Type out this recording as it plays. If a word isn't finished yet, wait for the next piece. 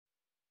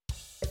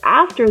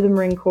after the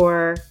Marine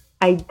Corps,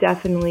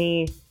 that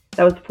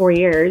was 4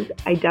 years,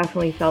 I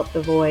definitely felt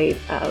the void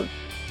of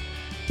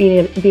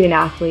being an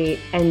athlete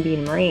and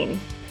being a Marine.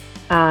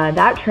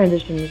 That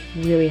transition was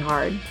really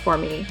hard for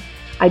me.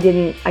 I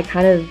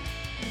kind of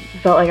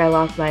felt like I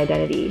lost my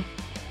identity.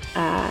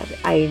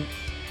 I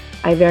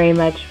very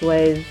much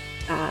was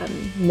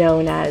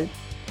known as,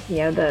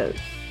 the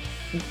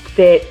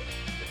fit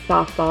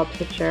softball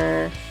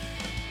pitcher,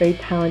 very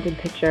talented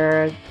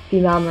pitcher,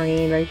 female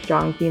Marine, very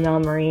strong female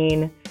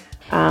Marine,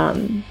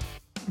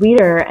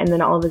 leader. And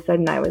then all of a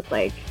sudden I was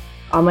like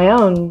on my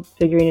own,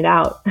 figuring it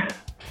out.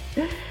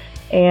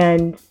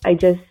 And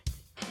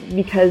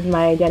because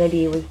my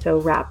identity was so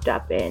wrapped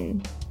up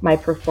in my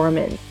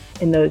performance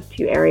in those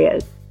two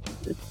areas,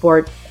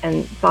 sports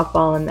and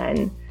softball, and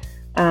then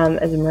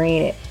as a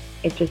Marine,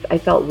 I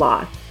felt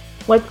lost.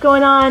 What's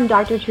going on?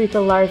 Dr.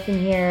 Teresa Larson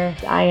here.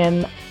 I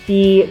am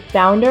the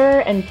founder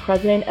and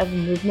president of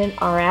Movement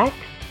RX,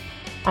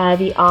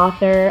 the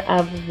author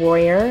of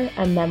Warrior,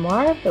 a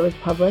memoir that was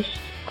published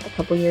a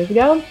couple years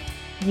ago.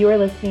 You are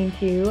listening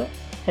to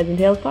Heads and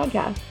Tails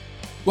Podcast.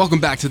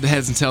 Welcome back to the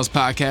Heads and Tails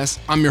Podcast.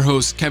 I'm your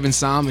host, Kevin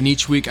Som, and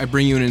each week I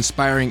bring you an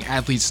inspiring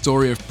athlete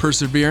story of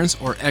perseverance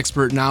or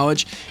expert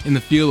knowledge in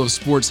the field of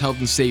sports health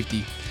and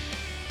safety.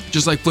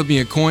 Just like flipping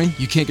a coin,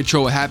 you can't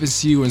control what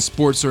happens to you in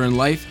sports or in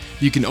life,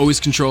 but you can always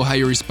control how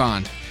you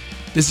respond.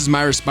 This is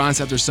my response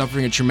after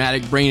suffering a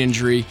traumatic brain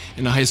injury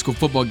in a high school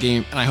football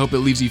game, and I hope it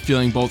leaves you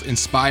feeling both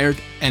inspired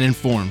and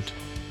informed.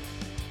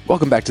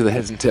 Welcome back to the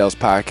Heads and Tails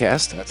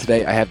Podcast.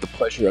 Today I have the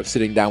pleasure of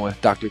sitting down with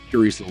Dr.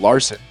 Teresa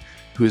Larson,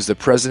 who is the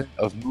president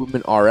of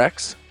Movement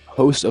RX,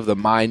 host of the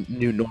My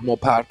New Normal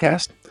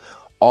podcast,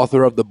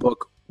 author of the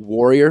book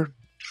Warrior,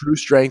 True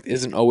Strength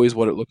Isn't Always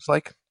What It Looks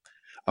Like,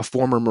 a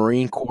former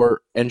Marine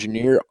Corps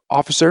engineer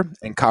officer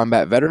and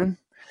combat veteran,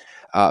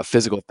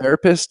 physical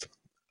therapist,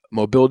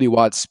 Mobility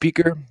WOD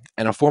speaker,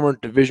 and a former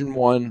Division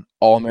I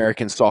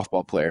All-American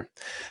softball player.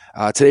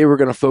 Today we're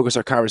going to focus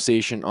our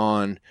conversation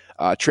on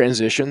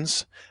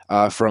transitions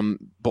from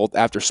both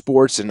after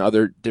sports and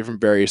other different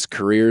various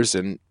careers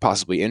and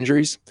possibly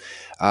injuries.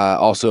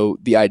 Also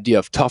the idea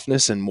of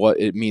toughness and what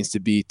it means to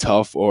be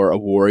tough or a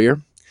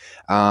warrior,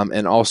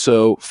 and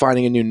also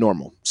finding a new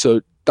normal.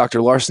 So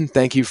Dr. Larson,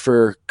 thank you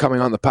for coming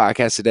on the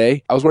podcast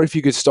today. I was wondering if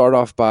you could start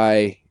off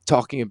by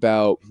talking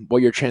about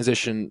what your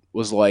transition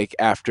was like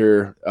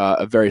after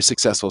a very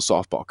successful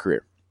softball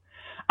career.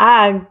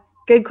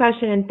 Good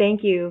question, and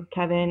thank you,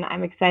 Kevin.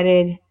 I'm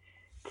excited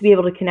to be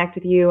able to connect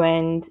with you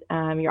and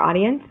your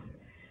audience.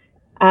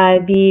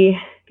 These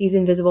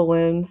invisible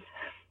wounds,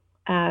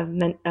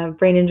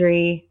 brain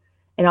injury,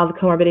 and all the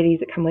comorbidities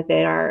that come with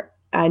it are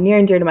near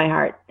and dear to my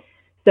heart.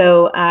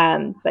 So,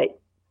 but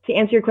to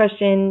answer your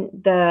question,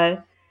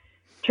 the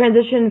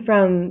transition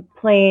from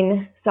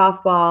playing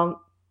softball,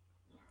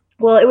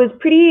 well, it was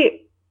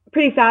pretty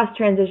fast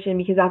transition,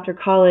 because after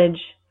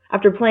college,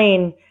 after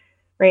playing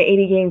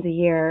 80 games a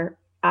year,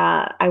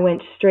 I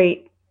went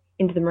straight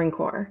into the Marine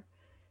Corps,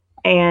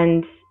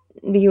 and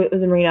he was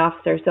a Marine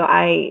officer, so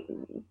I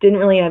didn't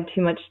really have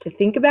too much to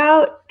think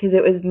about because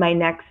it was my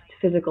next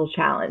physical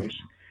challenge,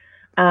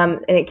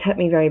 and it kept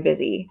me very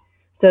busy.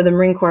 So the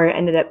Marine Corps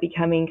ended up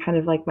becoming kind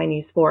of like my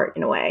new sport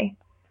in a way,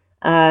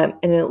 and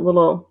a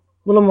little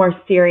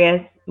more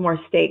serious, more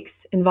stakes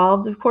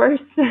involved, of course.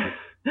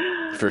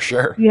 For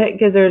sure. Yeah,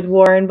 because there's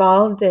war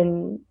involved,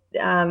 and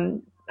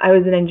I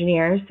was an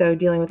engineer, so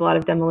dealing with a lot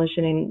of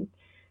demolition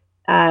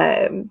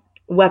and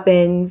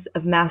weapons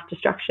of mass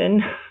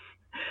destruction.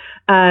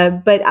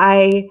 But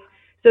I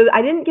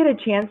didn't get a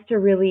chance to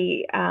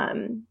really,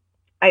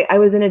 I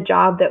was in a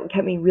job that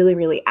kept me really,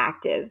 really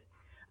active.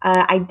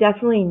 I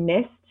definitely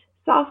missed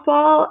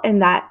softball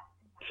and that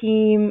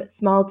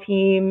small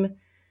team,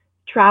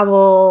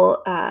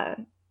 travel,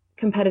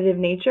 competitive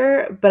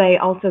nature, but I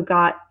also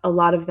got a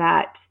lot of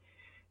that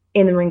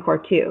in the Marine Corps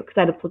too, because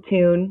I had a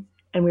platoon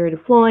and we were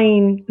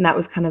deploying, and that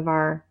was kind of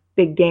our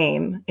big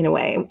game in a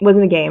way. It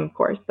wasn't a game, of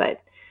course,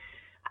 but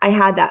I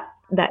had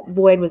that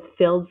void was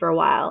filled for a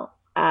while.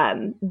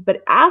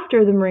 But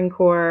after the Marine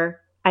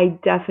Corps, that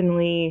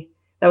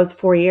was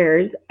 4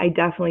 years, I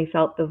definitely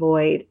felt the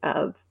void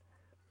of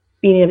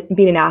being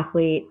an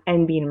athlete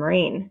and being a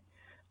Marine.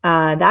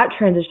 That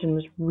transition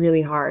was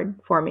really hard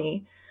for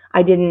me.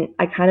 I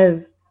kind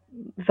of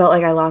felt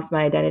like I lost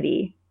my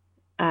identity.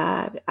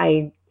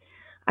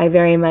 I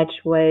very much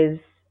was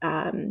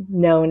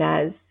known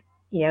as,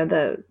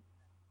 the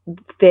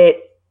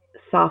fit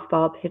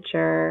softball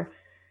pitcher,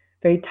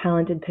 very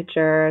talented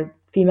pitcher,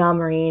 female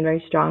Marine,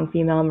 very strong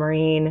female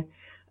Marine,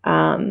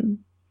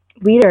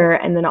 leader.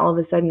 And then all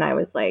of a sudden I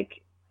was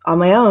like on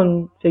my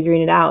own,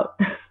 figuring it out.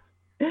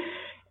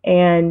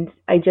 And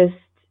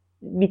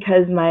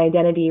because my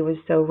identity was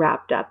so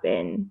wrapped up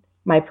in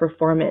my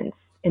performance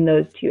in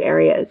those two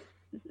areas,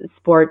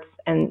 sports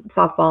and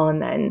softball,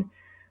 and then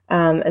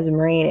as a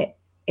Marine,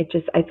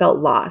 I felt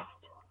lost.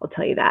 I'll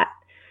tell you that.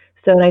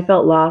 So, and I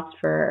felt lost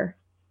for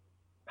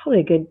probably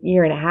a good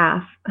year and a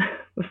half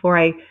before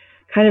I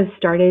kind of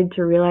started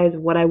to realize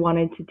what I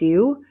wanted to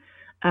do.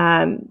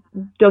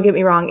 Don't get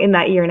me wrong, in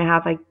that year and a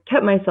half, I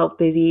kept myself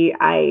busy.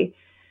 I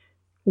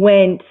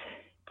went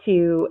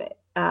to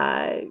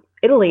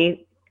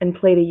Italy and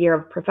played a year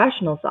of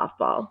professional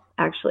softball,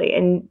 actually.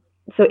 And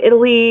so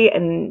Italy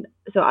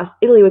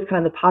was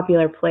kind of the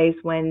popular place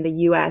when the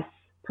U.S.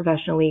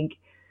 professional league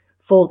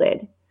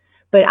folded.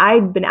 But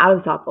I'd been out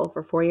of softball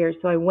for 4 years,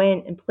 so I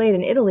went and played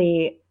in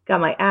Italy,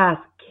 got my ass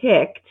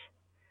kicked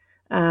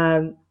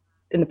um,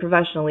 in the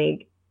professional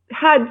league.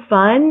 Had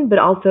fun, but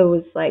also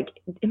was like,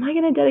 am I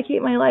going to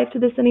dedicate my life to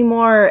this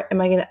anymore?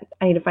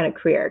 I need to find a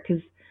career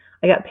because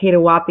I got paid a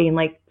whopping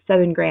like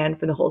 $7,000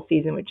 for the whole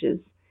season, which is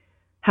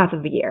half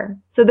of a year.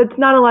 So that's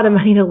not a lot of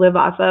money to live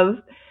off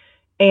of.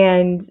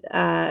 And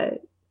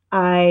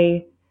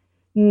I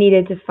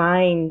needed to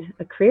find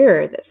a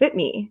career that fit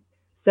me.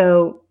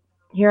 So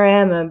here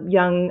I am, a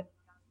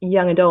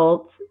young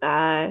adult,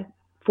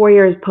 4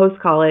 years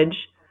post college,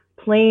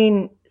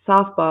 playing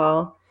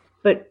softball,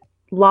 but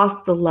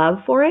lost the love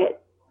for it.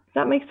 Does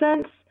that make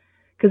sense?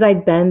 Because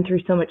I'd been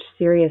through so much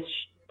serious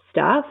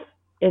stuff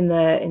in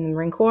the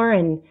Marine Corps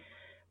and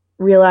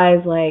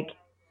realized like,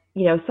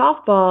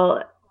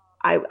 softball.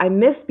 I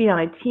miss being on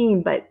a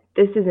team, but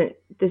this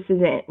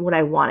isn't what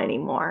I want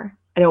anymore.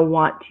 I don't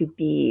want to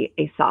be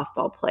a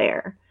softball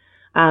player.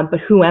 But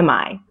who am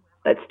I?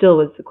 That still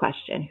was the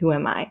question. Who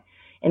am I?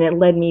 And it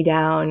led me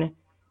down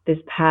this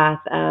path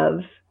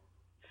of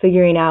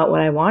figuring out what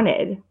I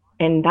wanted.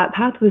 And that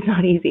path was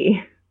not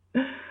easy.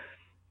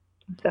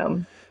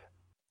 So,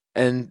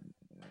 And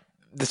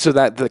so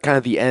that the kind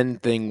of the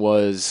end thing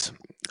was,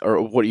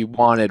 or what you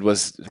wanted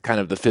was kind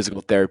of the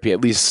physical therapy,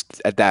 at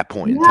least at that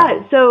point in time.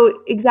 yeah,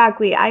 so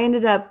exactly. I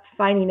ended up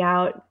finding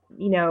out,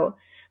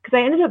 because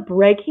I ended up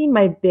breaking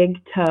my big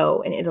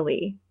toe in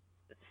Italy.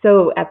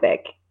 So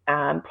epic.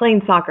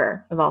 Playing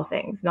soccer, of all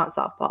things, not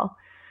softball.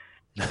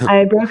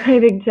 I broke my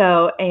big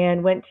toe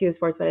and went to a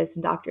sports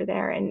medicine doctor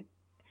there. And,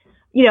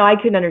 I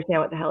couldn't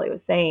understand what the hell he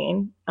was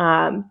saying.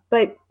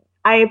 But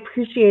I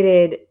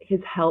appreciated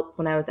his help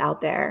when I was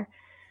out there.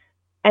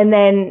 And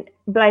then,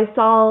 but I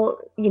saw,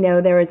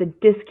 there was a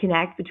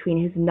disconnect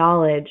between his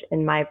knowledge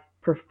and my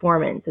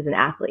performance as an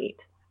athlete,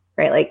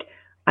 right? Like,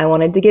 I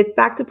wanted to get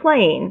back to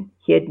playing.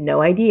 He had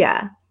no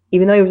idea.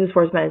 Even though he was a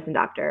sports medicine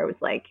doctor, it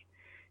was like,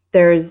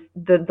 there's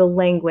the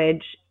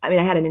language. I mean,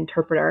 I had an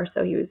interpreter,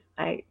 so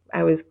I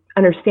was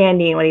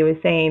understanding what he was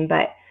saying,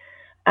 but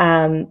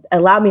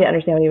allowed me to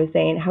understand what he was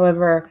saying.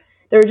 However,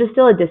 there was just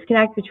still a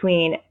disconnect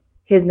between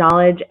his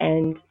knowledge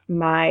and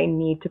my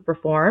need to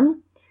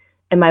perform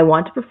and my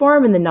want to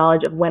perform and the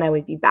knowledge of when I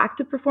would be back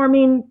to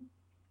performing.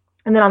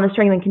 And then on the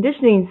strength and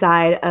conditioning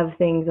side of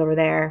things over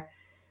there,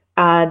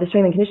 the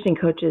strength and conditioning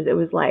coaches, it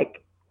was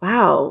like,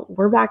 wow,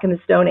 we're back in the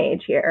Stone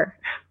Age here,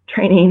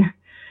 training,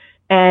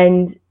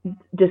 and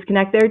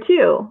disconnect there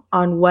too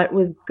on what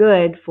was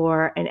good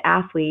for an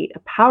athlete, a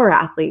power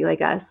athlete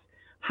like us.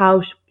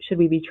 How should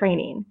we be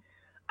training?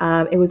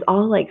 It was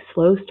all like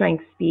slow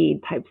strength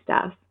speed type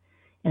stuff.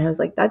 And I was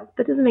like, that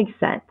doesn't make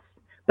sense.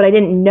 But I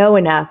didn't know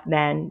enough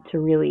then to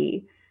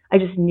really, I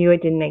just knew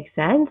it didn't make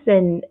sense.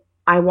 And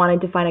I wanted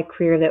to find a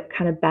career that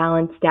kind of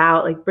balanced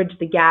out, like bridged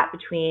the gap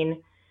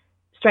between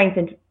strength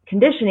and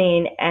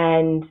conditioning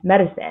and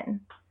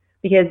medicine.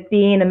 Because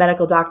being a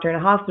medical doctor in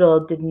a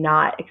hospital did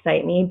not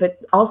excite me, but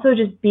also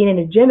just being in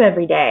a gym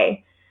every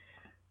day,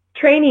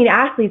 training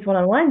athletes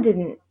one-on-one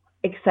didn't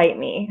excite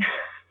me.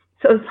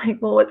 So it's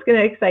like, well, what's going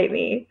to excite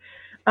me?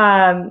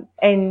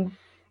 And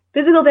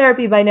physical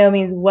therapy by no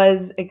means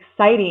was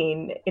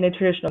exciting in a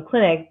traditional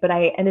clinic, but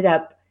I ended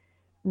up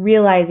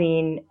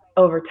realizing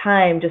over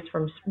time, just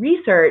from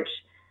research,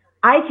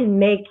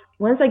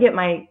 once I get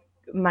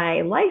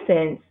my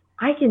license,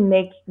 I can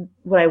make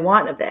what I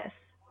want of this.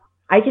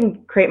 I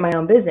can create my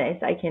own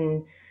business. I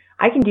can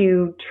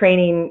do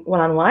training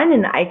one-on-one,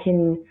 and I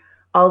can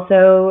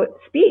also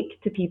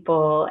speak to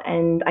people,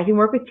 and I can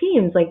work with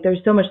teams. Like,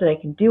 there's so much that I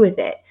can do with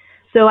it.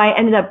 So I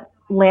ended up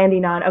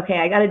landing on, okay,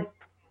 I got to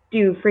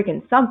do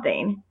freaking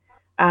something.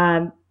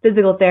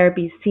 Physical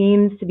therapy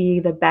seems to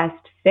be the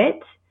best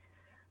fit.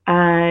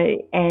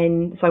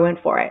 And so I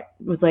went for it.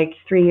 It was like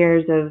 3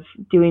 years of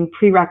doing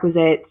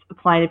prerequisites,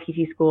 applying to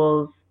PT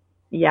schools,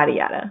 yada,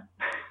 yada.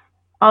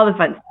 All the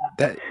fun stuff.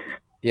 That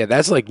Yeah,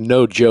 that's like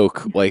no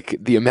joke. Like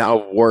the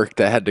amount of work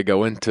that had to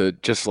go into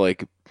just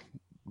like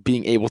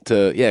being able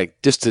to, yeah,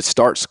 just to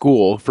start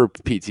school for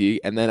PT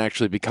and then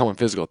actually become a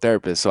physical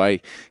therapist. So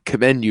I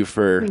commend you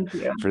Thank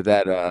you. for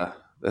that.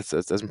 That's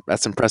You know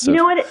impressive.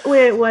 what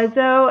it was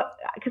though?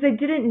 Because I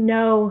didn't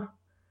know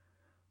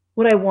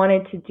what I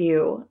wanted to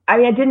do. I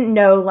mean, I didn't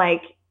know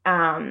like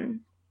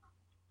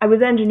I was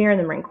an engineer in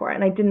the Marine Corps,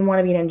 and I didn't want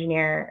to be an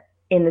engineer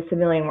in the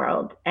civilian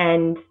world.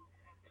 And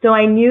so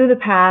I knew the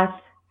path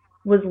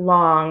was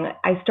long.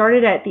 I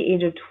started at the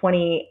age of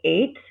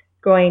 28,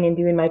 going and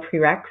doing my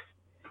prereqs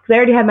because I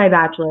already had my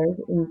bachelor's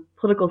in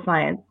political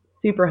science.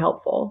 Super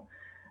helpful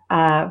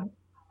uh,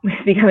 with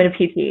becoming a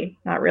PT.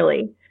 Not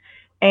really,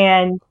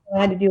 and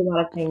I had to do a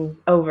lot of things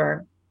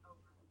over.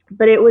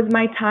 But it was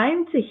my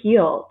time to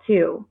heal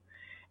too,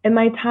 and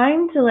my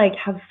time to like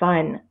have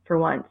fun for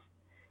once.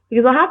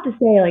 Because I'll have to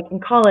say, like in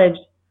college,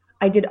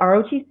 I did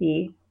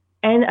ROTC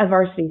and a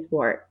varsity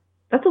sport.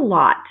 That's a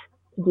lot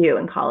to do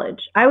in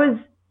college. I was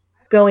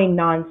going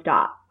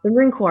nonstop. The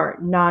Marine Corps,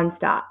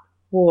 nonstop.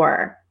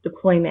 War,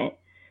 deployment.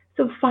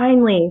 So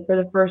finally, for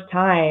the first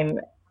time,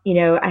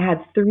 I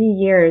had 3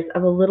 years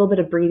of a little bit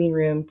of breathing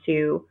room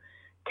to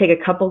take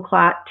a couple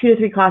 2 to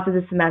 3 classes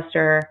a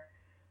semester.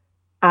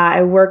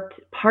 I worked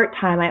part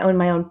time. I owned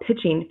my own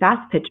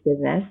fast pitch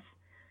business.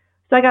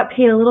 So I got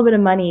paid a little bit of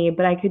money,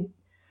 but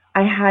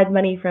I had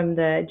money from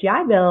the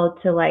GI Bill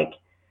to like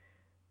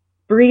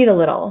breathe a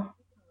little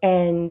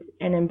and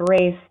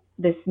embrace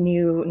this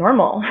new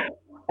normal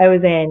I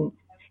was in,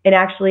 and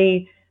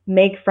actually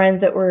make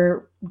friends that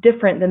were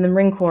different than the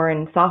Marine Corps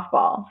and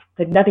softball.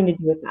 It had nothing to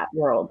do with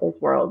those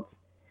worlds,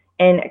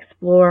 and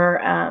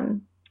explore.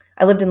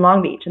 I lived in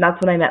Long Beach, and that's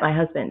when I met my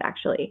husband,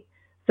 actually.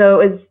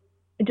 So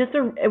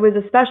it was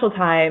a special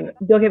time.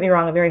 Don't get me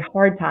wrong, a very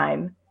hard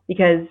time,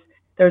 because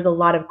there was a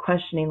lot of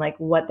questioning, like,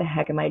 what the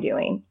heck am I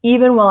doing?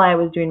 Even while I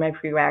was doing my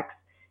prereqs,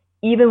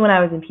 even when I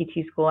was in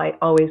PT school, I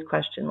always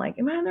questioned, like,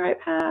 am I on the right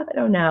path? I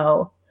don't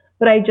know.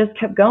 But I just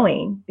kept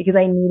going because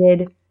I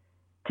needed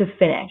to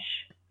finish.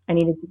 I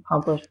needed to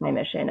accomplish my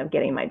mission of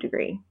getting my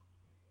degree.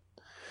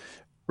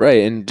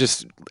 Right. And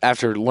just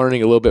after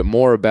learning a little bit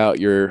more about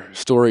your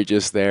story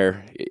just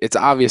there, it's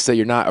obvious that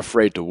you're not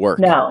afraid to work.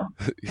 No.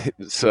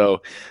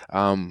 So,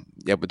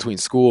 yeah, between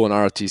school and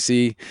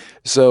ROTC,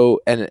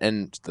 so,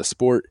 and the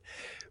sport.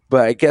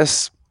 But I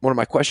guess one of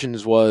my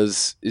questions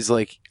is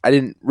like, I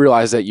didn't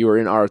realize that you were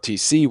in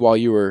ROTC while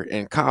you were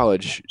in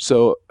college.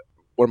 So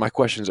one of my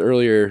questions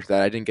earlier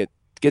that I didn't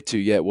get to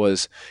yet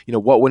was,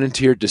 what went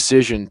into your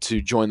decision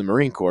to join the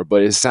Marine Corps?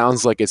 But it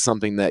sounds like it's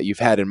something that you've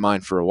had in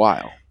mind for a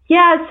while.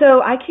 Yeah,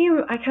 so I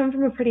come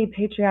from a pretty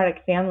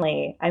patriotic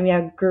family. I mean,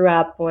 I grew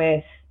up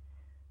with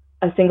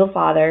a single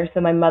father. So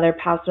my mother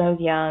passed when I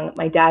was young.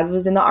 My dad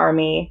was in the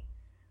Army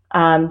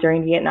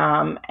during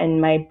Vietnam,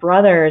 and my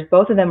brothers,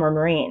 both of them were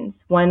Marines.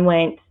 One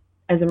went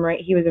as a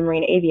Marine, he was a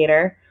Marine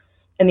aviator,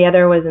 and the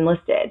other was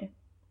enlisted.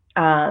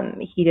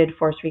 He did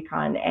force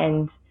recon,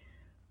 and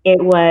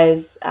it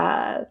was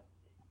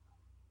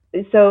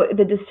so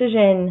the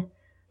decision.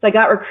 So I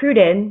got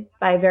recruited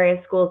by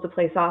various schools to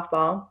play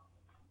softball,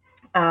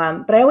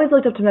 but I always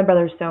looked up to my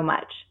brothers so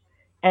much,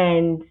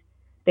 and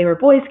they were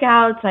Boy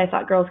Scouts, and I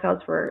thought Girl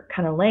Scouts were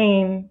kind of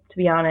lame, to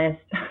be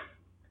honest.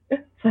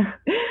 So,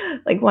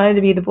 like, wanted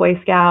to be the Boy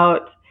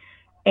Scout,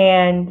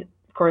 and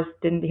of course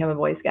didn't become a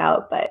Boy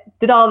Scout, but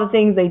did all the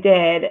things they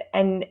did.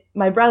 And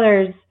my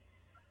brothers,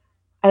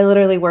 I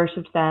literally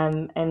worshipped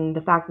them, and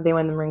the fact that they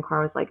went in the Marine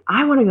Corps, I was like,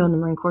 I want to go in the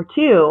Marine Corps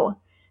too.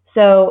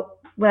 So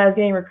when I was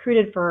getting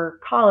recruited for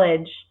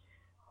college,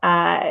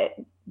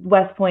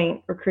 West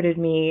Point recruited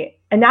me.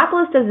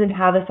 Annapolis doesn't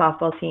have a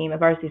softball team, a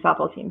varsity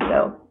softball team,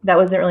 so that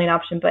wasn't really an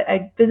option. But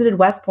I visited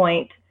West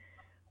Point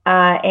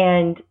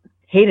and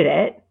hated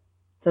it.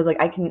 So I was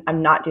like,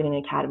 I'm not doing an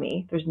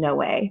academy. There's no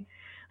way.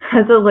 So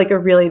it was like a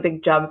really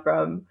big jump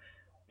from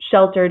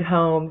sheltered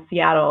home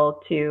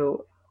Seattle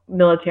to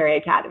military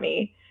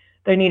academy.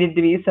 There needed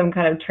to be some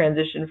kind of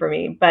transition for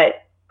me.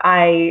 But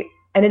I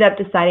ended up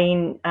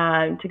deciding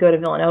to go to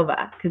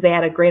Villanova because they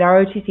had a great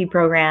ROTC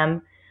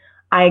program.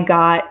 I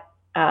got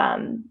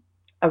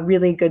a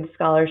really good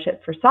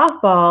scholarship for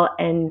softball,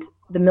 and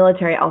the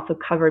military also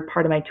covered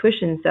part of my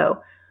tuition. So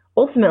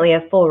ultimately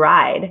a full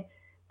ride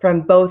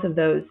from both of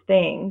those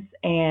things.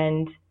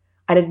 And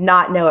I did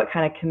not know what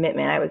kind of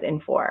commitment I was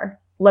in for,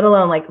 let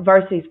alone like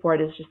varsity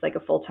sport is just like a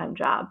full-time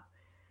job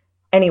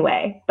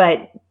anyway.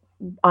 But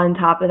on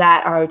top of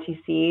that,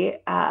 ROTC,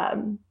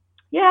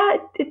 yeah,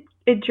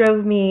 it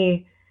drove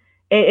me.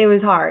 It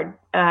was hard,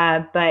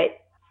 but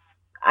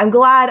I'm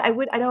glad. I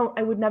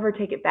would never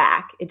take it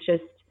back. It's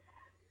just,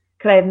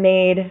 could I have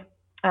made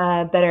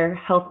better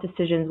health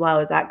decisions while I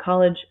was at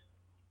college?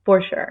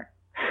 For sure,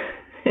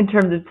 in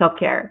terms of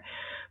self-care.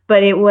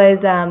 But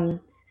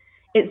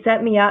it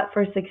set me up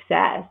for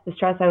success, the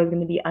stress I was going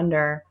to be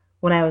under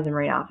when I was a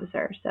Marine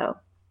officer. So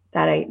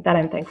that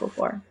I'm thankful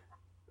for.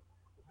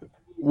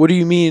 What do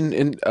you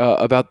mean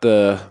about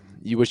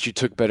you wish you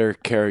took better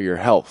care of your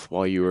health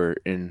while you were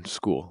in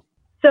school?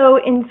 So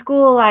in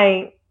school,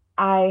 I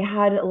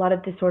had a lot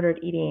of disordered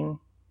eating.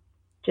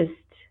 Just,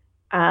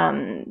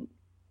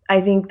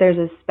 I think there's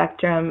a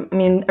spectrum. I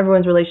mean,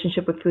 everyone's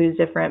relationship with food is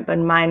different, but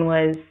mine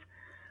was,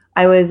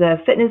 I was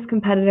a fitness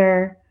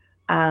competitor.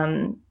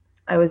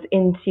 I was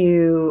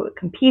into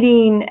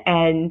competing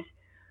and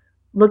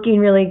looking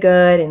really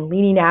good and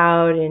leaning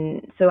out.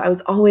 And so I was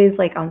always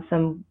like on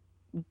some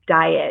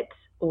diet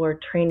or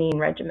training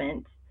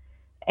regimen.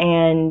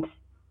 And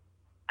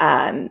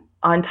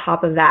on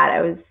top of that,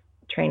 I was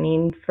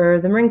training for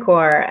the Marine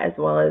Corps as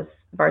well as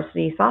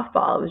varsity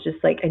softball. It was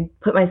just like I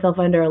put myself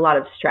under a lot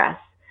of stress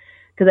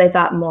because I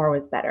thought more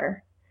was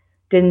better.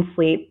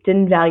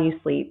 Didn't value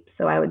sleep,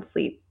 so I would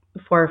sleep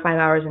 4 or 5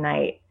 hours a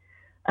night.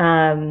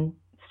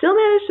 Still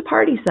managed to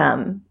party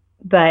some,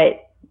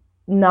 but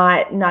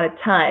not a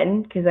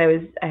ton because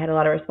I had a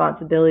lot of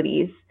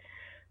responsibilities.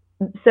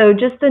 So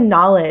just the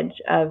knowledge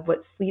of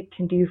what sleep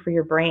can do for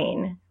your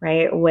brain,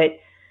 right? What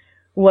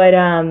what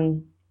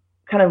kind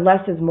of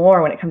less is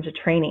more when it comes to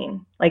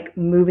training, like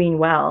moving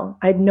well.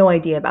 I had no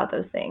idea about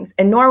those things,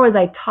 and nor was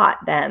I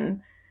taught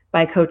them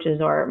by coaches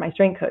or my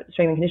strength and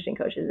conditioning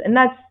coaches. And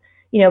that's,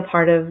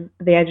 part of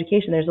the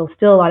education. There's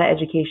still a lot of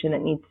education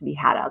that needs to be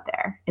had out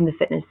there in the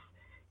fitness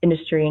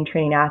industry and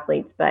training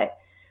athletes, but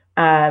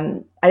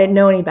I didn't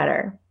know any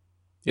better.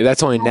 Yeah,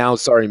 that's only now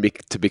starting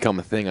to become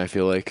a thing, I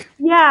feel like.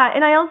 Yeah,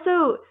 and I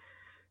also,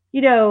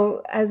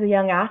 as a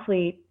young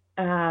athlete,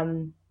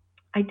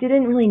 I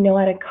didn't really know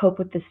how to cope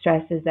with the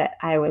stresses that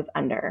I was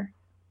under.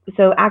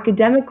 So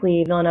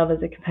academically, Villanova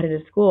is a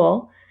competitive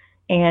school,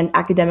 and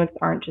academics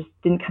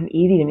didn't come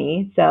easy to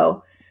me.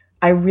 So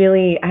I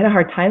had a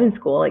hard time in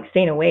school, like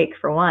staying awake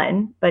for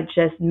one, but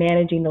just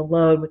managing the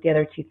load with the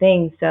other two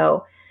things.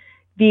 So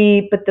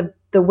the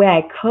way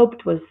I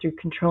coped was through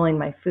controlling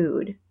my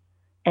food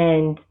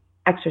and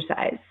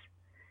exercise.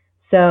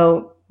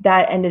 So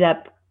that ended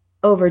up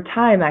over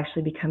time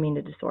actually becoming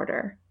a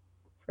disorder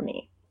for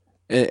me.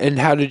 And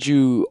how did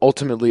you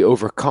ultimately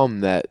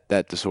overcome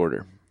that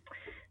disorder?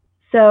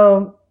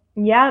 So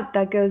yeah,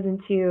 that goes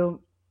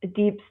into a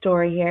deep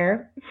story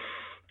here.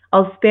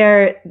 I'll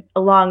spare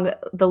a lot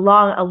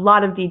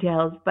of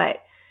details, but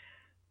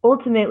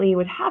ultimately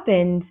what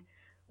happened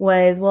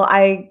was, well,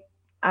 and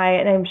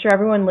I'm sure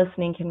everyone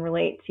listening can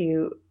relate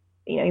to,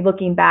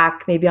 looking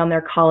back maybe on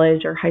their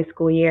college or high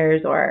school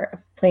years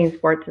or playing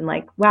sports and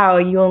like, wow,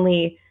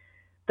 the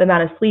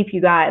amount of sleep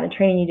you got and the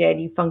training you did,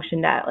 you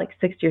functioned at like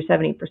 60 or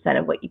 70%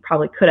 of what you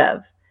probably could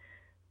have.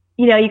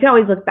 You can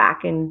always look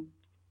back and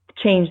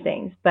change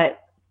things, but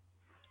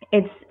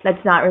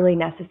that's not really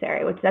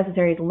necessary. What's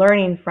necessary is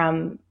learning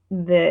from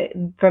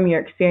your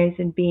experience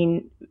and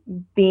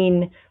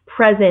being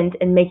present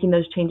and making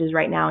those changes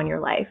right now in your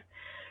life.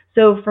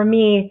 So for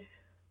me,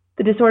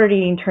 the disordered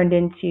eating turned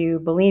into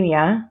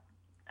bulimia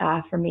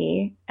for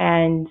me,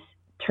 and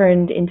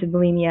turned into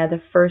bulimia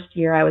the first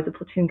year I was a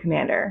platoon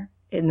commander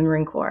in the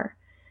Marine Corps.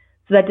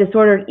 So that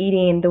disordered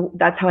eating,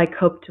 that's how I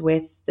coped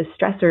with the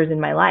stressors in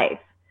my life.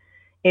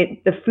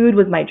 The food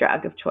was my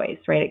drug of choice,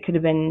 right? It could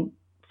have been,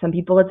 some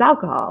people it's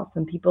alcohol,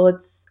 some people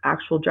it's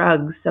actual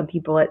drugs, some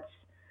people it's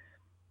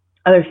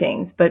other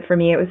things, but for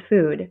me it was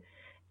food.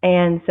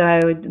 And so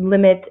I would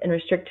limit and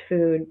restrict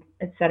food,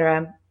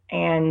 etc.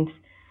 And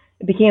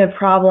it became a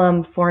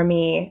problem for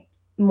me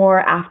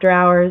more after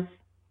hours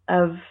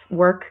of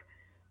work.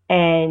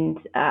 And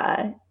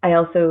I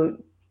also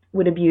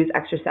would abuse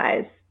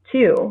exercise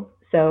too.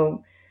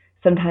 So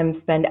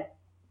sometimes spend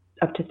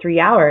up to 3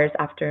 hours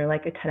after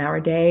like a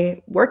 10-hour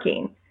day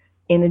working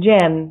in the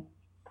gym.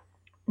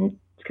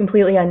 It's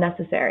completely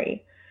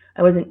unnecessary.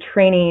 I was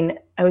training,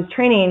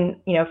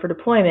 for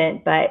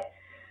deployment, but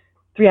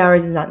 3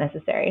 hours is not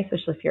necessary,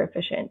 especially if you're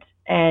efficient.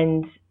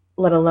 And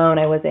let alone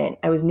I was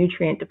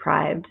nutrient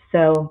deprived.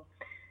 So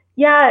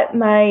yeah,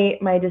 my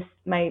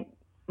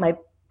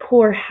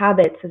poor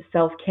habits of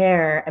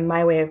self-care and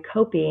my way of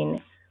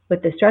coping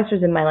with the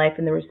stressors in my life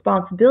and the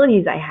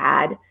responsibilities I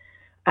had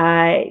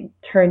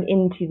turned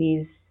into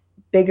these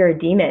bigger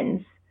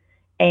demons.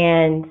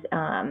 And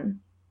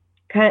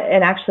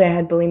and actually I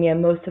had bulimia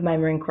most of my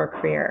Marine Corps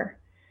career,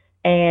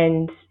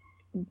 and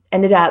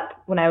ended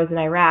up when I was in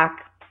Iraq,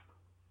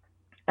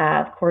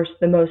 of course,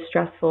 the most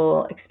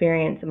stressful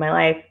experience of my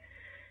life.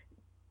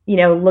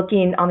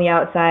 Looking on the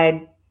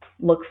outside,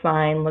 look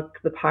fine, look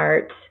the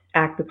part,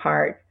 act the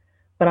part,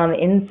 but on the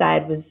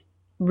inside was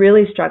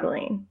really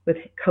struggling with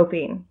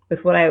coping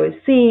with what I was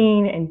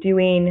seeing and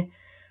doing.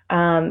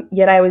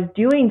 Yet I was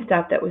doing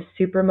stuff that was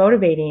super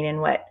motivating,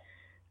 and what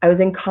I was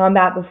in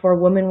combat before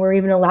women were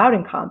even allowed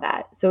in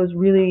combat. So it was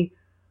really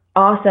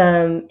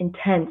awesome,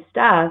 intense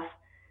stuff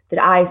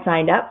that I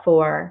signed up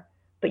for,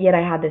 but yet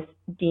I had this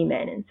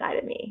demon inside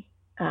of me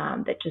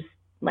that just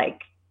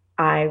like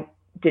I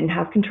didn't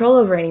have control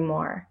over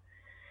anymore,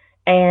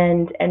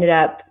 and ended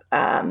up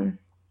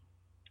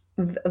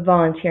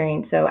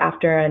volunteering. So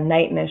after a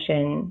night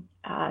mission,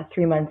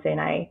 3 months in,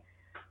 I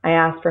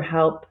asked for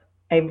help.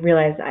 I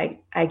realized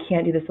I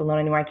can't do this alone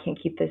anymore. I can't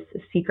keep this a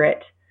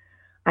secret.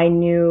 I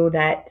knew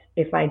that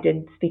if I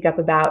did speak up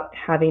about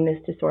having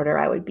this disorder,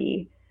 I would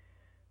be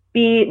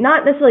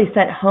not necessarily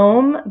sent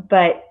home,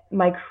 but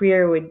my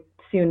career would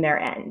soon there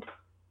end.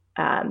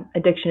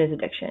 Addiction is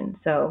addiction.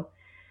 So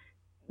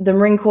the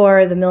Marine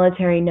Corps, the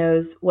military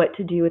knows what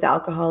to do with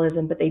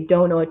alcoholism, but they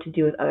don't know what to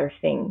do with other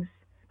things.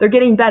 They're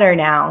getting better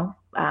now.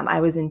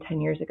 I was in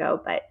 10 years ago,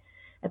 but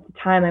at the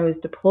time I was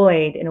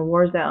deployed in a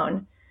war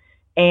zone.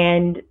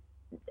 And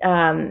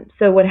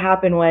so what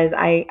happened was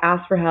I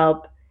asked for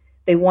help.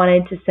 They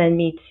wanted to send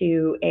me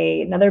to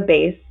another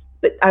base,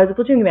 but I was a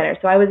platoon commander,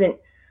 so I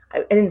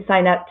didn't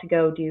sign up to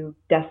go do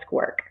desk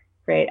work,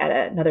 right,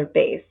 at another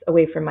base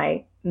away from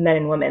my men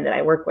and women that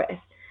I work with.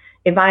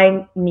 If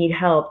I need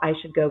help, I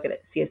should go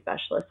see a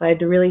specialist. So I had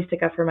to really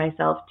stick up for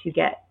myself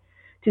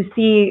to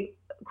see,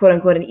 quote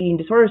unquote, an eating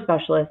disorder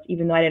specialist,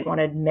 even though I didn't want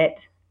to admit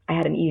I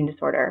had an eating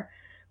disorder.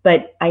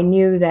 But I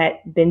knew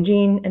that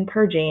binging and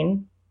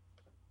purging,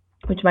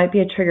 which might be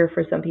a trigger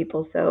for some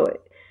people. So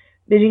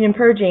binging and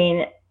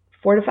purging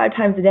 4 to 5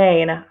 times a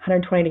day in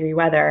 120-degree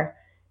weather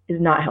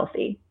is not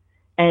healthy.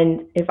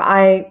 And if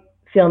I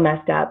feel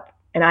messed up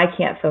and I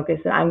can't focus,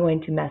 then I'm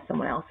going to mess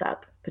someone else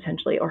up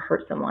potentially or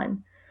hurt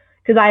someone.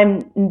 Because I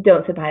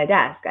don't sit behind a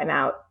desk. I'm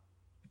out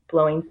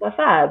blowing stuff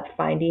up,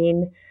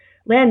 finding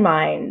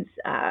landmines,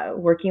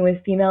 working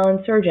with female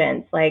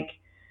insurgents, like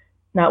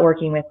not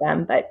working with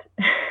them, but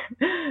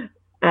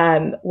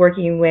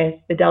working with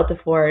the Delta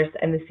Force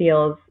and the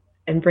SEALs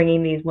and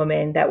bringing these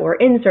women that were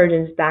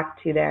insurgents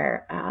back to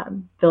their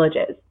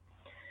villages.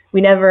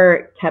 We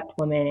never kept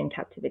women in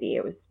captivity.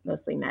 It was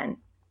mostly men.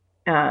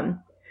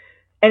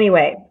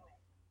 Anyway,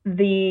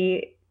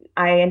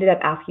 I ended up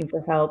asking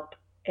for help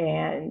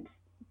and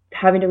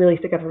having to really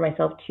stick up for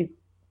myself to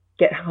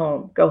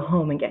go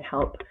home and get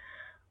help.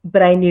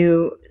 But I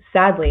knew,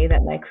 sadly,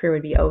 that my career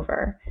would be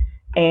over.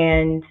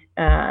 And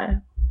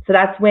so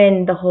that's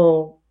when the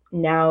whole,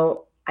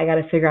 now I got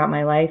to figure out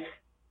my life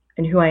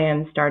and who I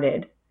am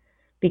started.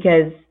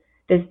 Because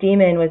this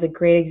demon was a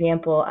great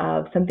example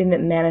of something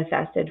that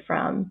manifested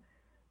from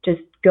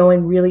just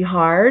going really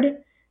hard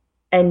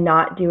and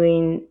not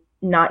taking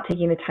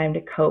the time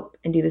to cope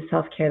and do the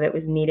self-care that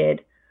was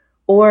needed,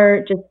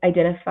 or just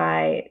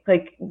identify,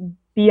 like,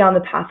 be on the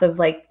path of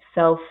like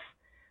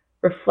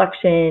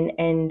self-reflection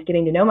and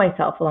getting to know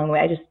myself along the way.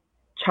 I just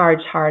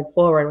charged hard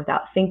forward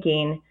without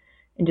thinking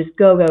and just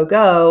go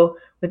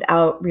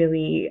without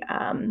really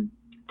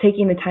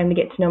taking the time to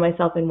get to know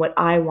myself and what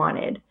I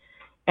wanted.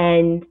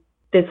 And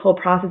this whole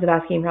process of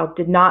asking for help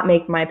did not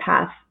make my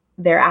path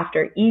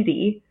thereafter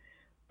easy,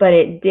 but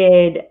it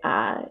did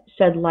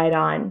shed light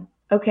on,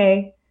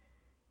 okay,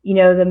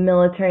 the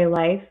military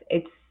life,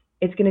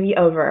 it's going to be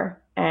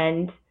over,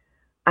 and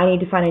I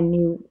need to find a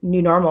new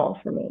normal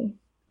for me.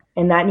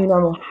 And that new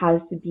normal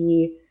has to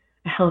be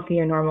a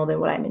healthier normal than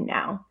what I'm in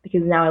now,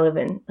 because now I live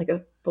in like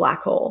a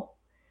black hole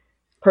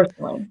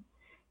personally.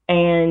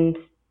 And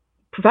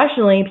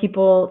professionally,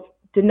 people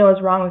didn't know what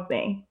was wrong with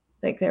me.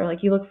 Like, they were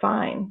like, you look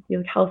fine, you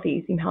look healthy,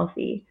 you seem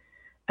healthy.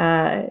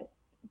 But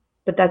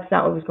that's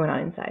not what was going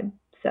on inside.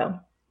 So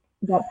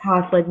that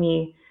path led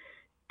me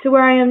to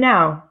where I am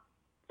now,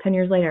 10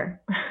 years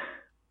later.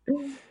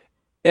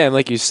 Yeah, and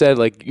like you said,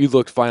 like you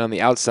looked fine on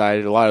the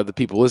outside. A lot of the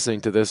people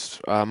listening to this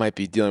might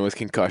be dealing with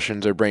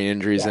concussions or brain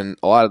injuries, Yeah. and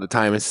a lot of the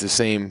time it's the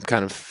same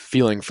kind of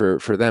feeling for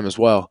them as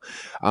well.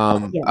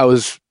 Yeah. I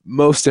was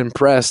most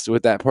impressed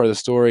with that part of the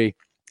story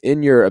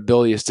in your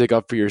ability to stick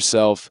up for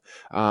yourself,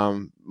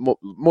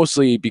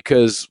 mostly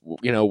because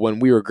when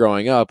we were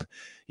growing up,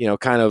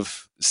 kind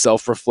of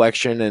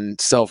self-reflection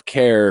and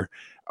self-care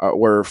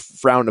were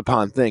frowned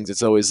upon things.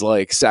 It's always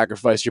like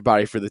sacrifice your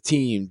body for the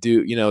team,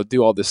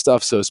 do all this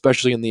stuff. So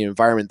especially in the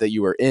environment that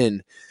you were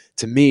in,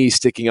 to me,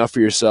 sticking up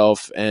for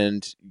yourself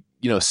and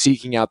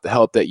seeking out the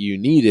help that you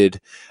needed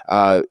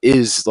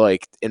is,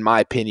 like, in my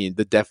opinion,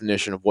 the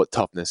definition of what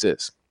toughness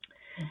is.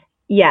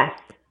 Yes.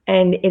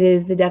 And it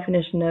is the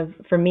definition of,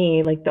 for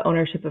me, like the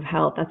ownership of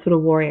health. That's what a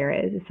warrior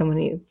is someone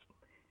who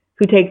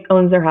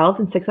owns their health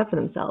and sticks up for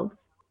themselves.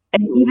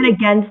 And even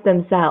against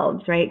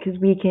themselves, right? Because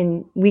we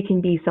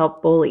can be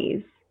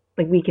self-bullies.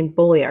 Like, we can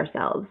bully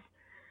ourselves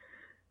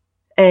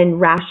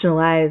and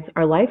rationalize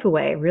our life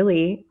away,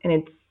 really. And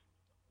it's,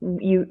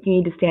 you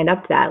need to stand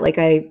up to that. Like,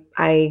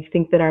 I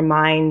think that our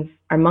minds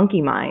are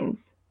monkey minds.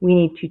 We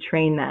need to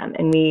train them.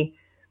 And we,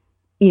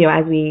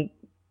 as we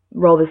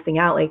roll this thing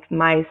out, like,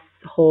 my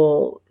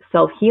whole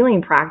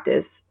self-healing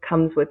practice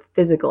comes with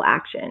physical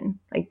action,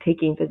 like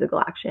taking physical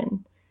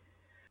action.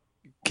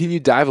 Can you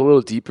dive a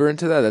little deeper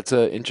into that? That's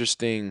an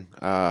interesting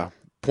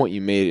point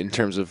you made in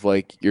terms of,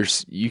 like,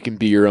 you can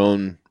be your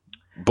own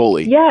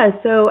bully. Yeah.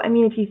 So, I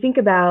mean, if you think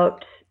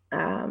about,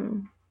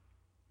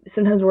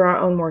 sometimes we're our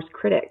own worst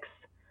critics.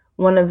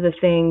 One of the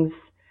things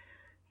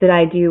that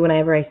I do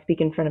whenever I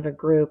speak in front of a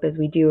group is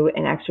we do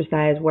an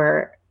exercise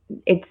where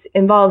it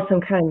involves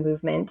some kind of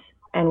movement,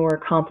 and we're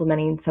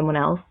complimenting someone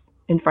else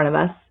in front of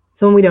us,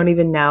 someone we don't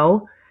even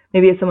know.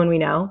 Maybe it's someone we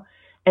know.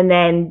 And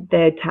then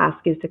the task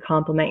is to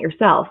compliment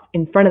yourself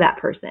in front of that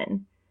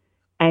person.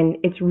 And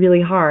it's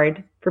really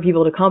hard for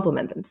people to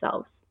compliment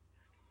themselves.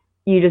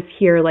 You just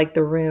hear, like,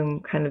 the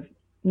room kind of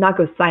not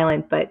go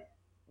silent, but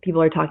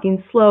people are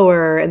talking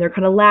slower and they're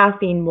kind of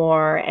laughing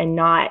more and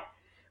not,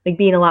 like,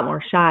 being a lot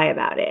more shy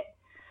about it.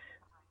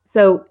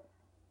 So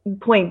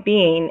point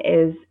being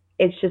is,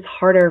 it's just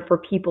harder for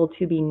people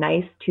to be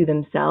nice to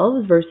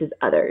themselves versus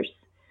others.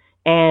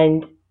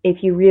 And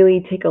if you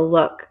really take a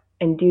look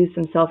and do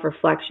some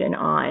self-reflection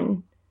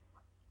on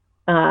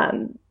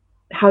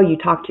how you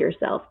talk to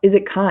yourself, is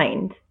it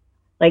kind?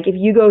 Like, if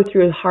you go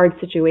through a hard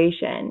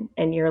situation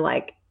and you're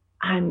like,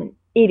 I'm an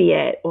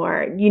idiot,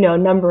 or, you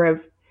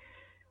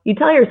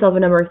tell yourself a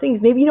number of things.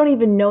 Maybe you don't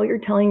even know you're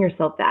telling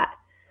yourself that.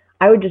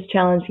 I would just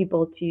challenge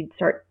people to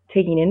start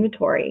taking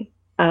inventory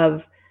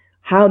of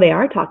how they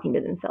are talking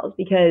to themselves,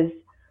 because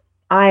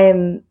I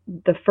am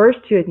the first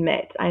to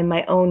admit I'm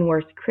my own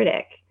worst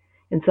critic.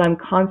 And so I'm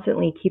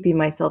constantly keeping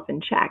myself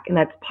in check. And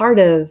that's part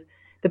of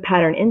the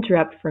pattern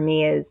interrupt for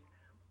me is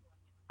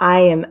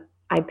I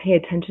pay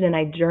attention and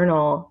I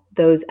journal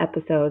those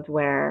episodes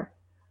where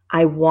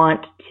I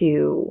want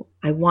to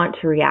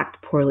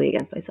react poorly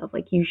against myself.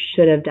 Like, you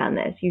should have done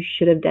this, you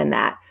should have done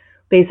that,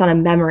 based on a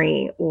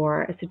memory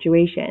or a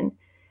situation,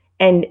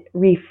 and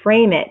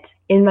reframe it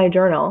in my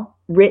journal,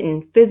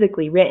 written,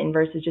 physically written,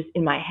 versus just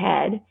in my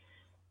head,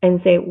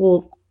 and say,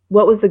 well,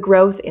 what was the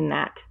growth in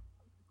that?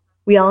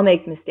 We all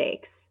make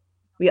mistakes.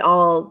 We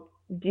all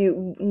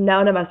do.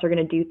 None of us are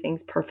going to do things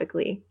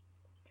perfectly.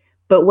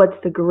 But what's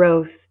the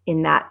growth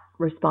in that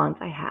response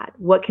I had?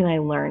 What can I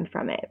learn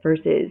from it,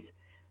 versus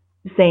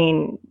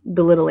saying,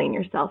 belittling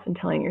yourself and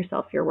telling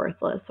yourself you're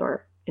worthless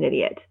or an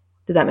idiot?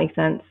 Does that make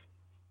sense?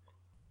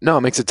 No,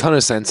 it makes a ton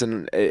of sense,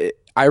 and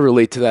I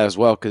relate to that as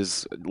well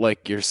because,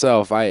 like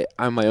yourself,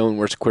 I'm my own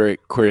worst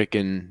critic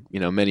in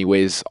many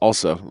ways.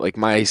 Also, like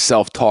my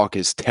self talk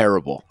is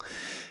terrible,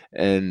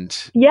 and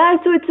Yeah,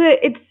 so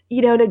it's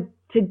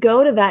to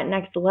go to that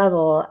next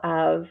level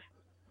of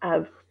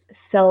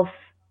self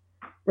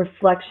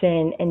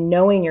reflection and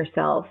knowing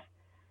yourself,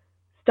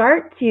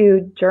 start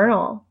to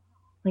journal.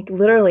 Like,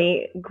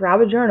 literally grab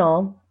a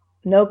journal,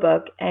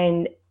 notebook,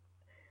 and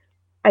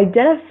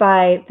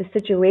identify the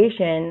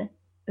situation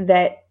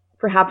that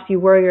perhaps you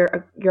were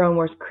your own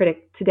worst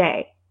critic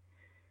today,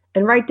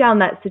 and write down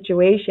that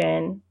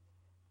situation,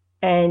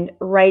 and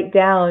write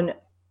down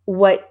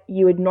what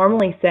you would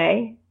normally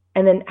say,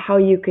 and then how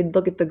you could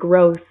look at the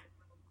growth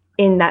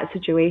in that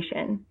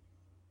situation,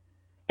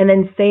 and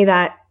then say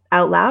that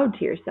out loud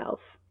to yourself.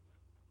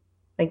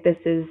 Like, this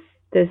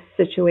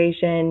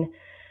situation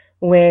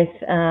with,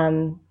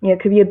 it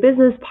could be a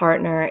business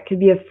partner, it could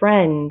be a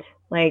friend.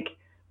 Like,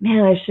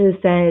 man, I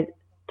should have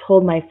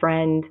told my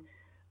friend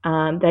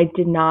that I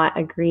did not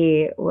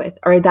agree with,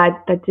 or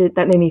that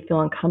made me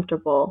feel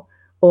uncomfortable,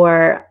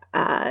 or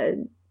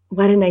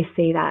why didn't I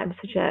say that? I'm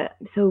such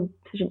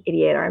an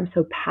idiot, or I'm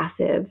so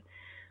passive.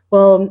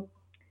 Well,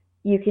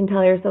 you can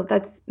tell yourself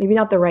that's maybe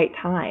not the right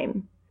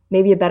time.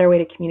 Maybe a better way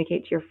to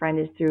communicate to your friend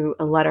is through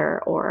a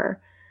letter,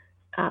 or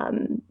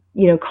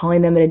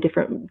calling them in a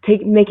different,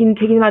 taking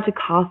them out to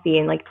coffee,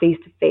 and like face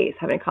to face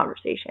having a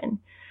conversation,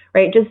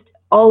 right? Just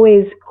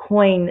always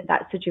coin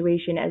that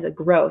situation as a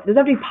growth. It doesn't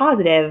have to be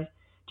positive,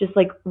 just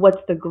like,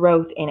 what's the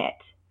growth in it?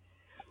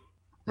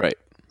 right.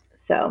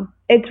 So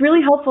it's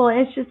really helpful,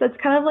 and that's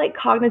kind of like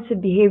cognitive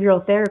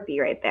behavioral therapy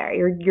right there.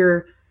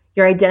 You're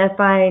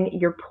identifying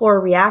your poor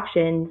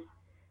reactions,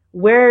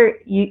 where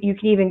you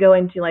can even go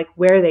into like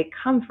where they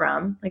come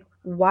from. Like,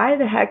 why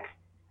the heck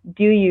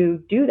do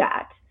you do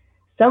that?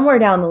 Somewhere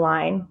down the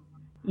line,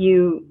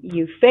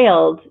 you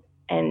failed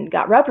and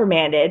got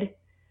reprimanded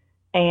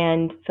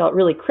and felt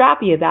really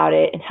crappy about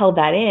it and held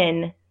that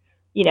in,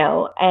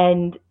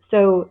 and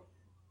so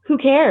who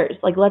cares?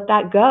 Like, let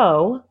that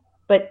go,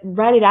 but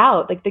write it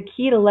out. Like, the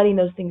key to letting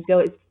those things go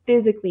is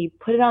physically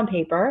put it on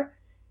paper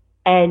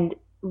and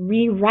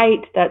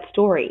rewrite that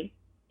story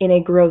in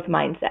a growth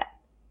mindset.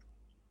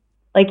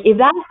 Like, if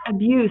that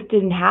abuse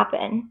didn't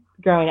happen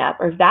growing up,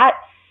 or if that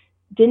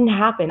didn't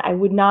happen, I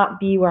would not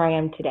be where I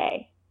am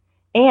today.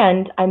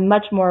 And I'm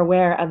much more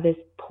aware of this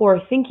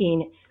poor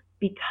thinking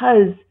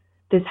because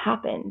this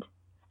happened.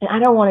 And I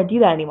don't want to do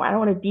that anymore. I don't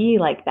want to be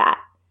like that.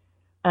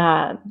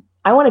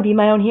 I want to be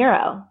my own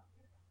hero.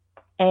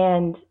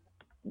 And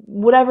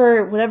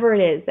whatever it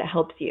is that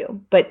helps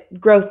you, but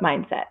growth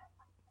mindset,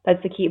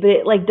 that's the key. But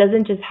it like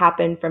doesn't just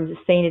happen from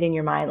just saying it in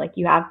your mind. Like,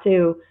 you have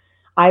to,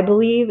 I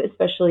believe,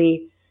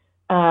 especially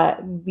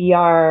we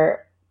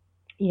are,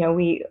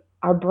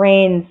 our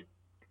brains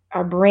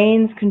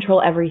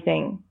control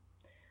everything.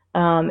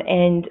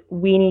 And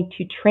we need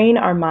to train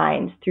our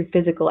minds through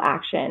physical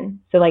action.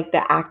 So like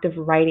the act of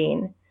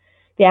writing,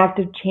 the act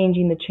of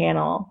changing the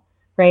channel,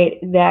 right?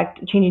 The act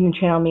of changing the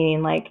channel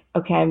meaning like,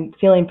 okay, I'm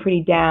feeling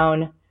pretty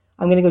down,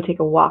 I'm going to go take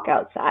a walk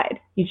outside.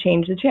 You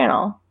change the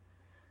channel.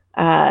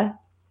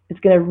 It's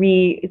going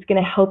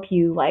to help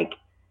you like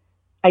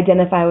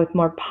identify with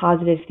more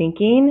positive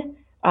thinking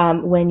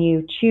when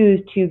you choose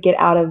to get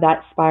out of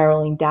that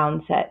spiraling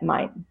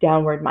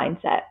downward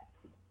mindset.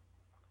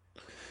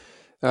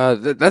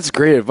 That's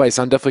great advice.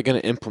 I'm definitely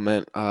going to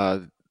implement,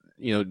 that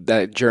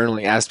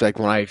journaling aspect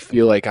when I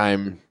feel like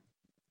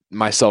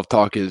my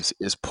self-talk is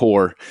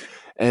poor.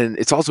 And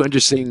it's also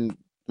interesting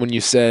when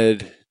you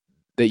said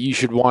that you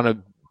should want to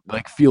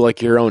like feel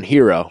like your own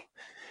hero.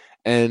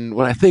 And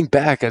when I think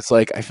back, it's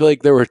like I feel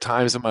like there were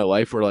times in my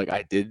life where like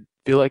I did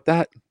feel like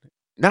that,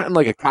 not in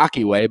like a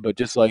cocky way, but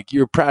just like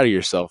you're proud of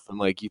yourself and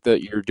like you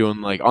thought you're doing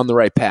like on the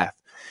right path.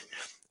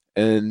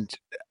 And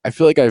I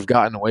feel like I've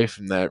gotten away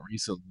from that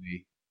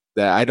recently.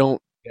 That I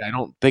don't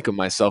think of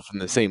myself in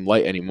the same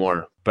light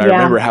anymore. But I Yeah.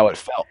 remember how it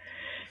felt.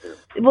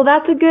 Well,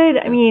 that's a good,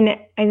 I mean,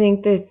 I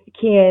think the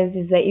key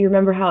is that you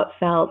remember how it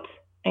felt,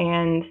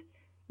 and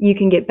you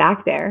can get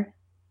back there.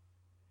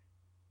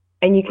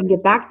 And you can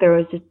get back there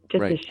with just a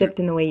Right. shift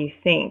in the way you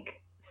think.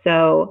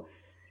 So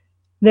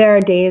there are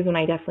days when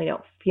I definitely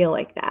don't feel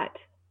like that.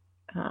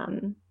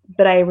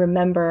 But I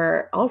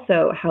remember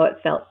also how it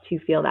felt to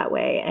feel that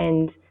way.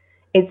 And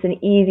it's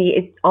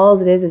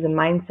all it is a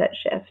mindset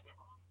shift.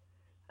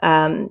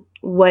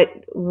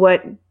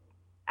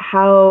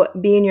 How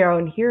being your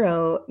own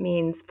hero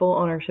means full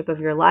ownership of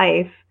your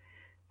life,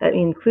 That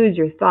includes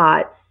your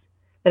thoughts,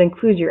 that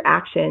includes your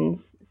actions.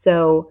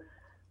 So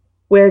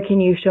where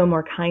can you show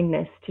more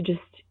kindness to just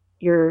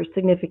your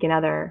significant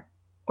other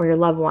or your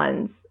loved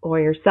ones or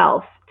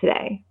yourself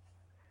today?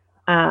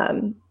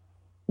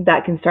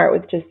 That can start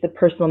with just the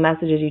personal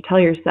messages you tell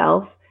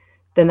yourself.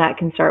 Then that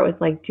can start with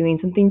like doing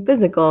something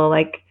physical,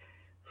 like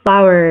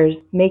flowers,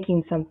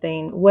 making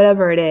something,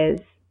 whatever it is.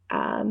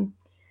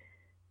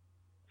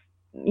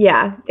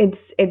 Yeah,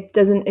 it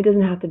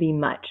doesn't have to be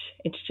much.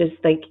 It's just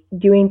like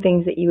doing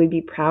things that you would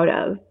be proud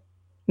of,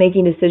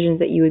 making decisions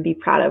that you would be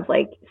proud of,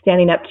 like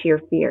standing up to your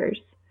fears.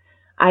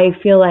 I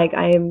feel like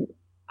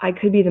I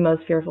could be the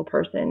most fearful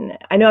person.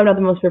 I know I'm not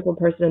the most fearful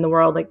person in the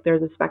world. Like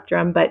there's a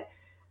spectrum, but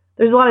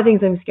there's a lot of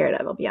things I'm scared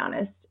of, I'll be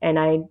honest. And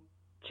I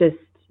just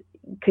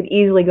could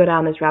easily go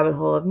down this rabbit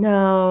hole of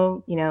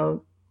no,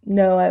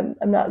 no,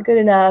 I'm not good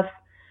enough.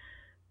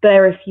 But I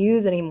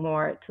refuse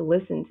anymore to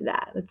listen to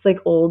that. It's like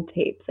old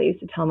tapes I used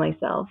to tell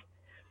myself.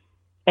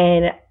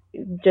 And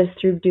just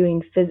through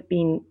taking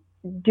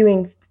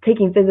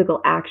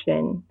physical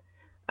action,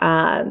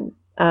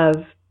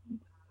 of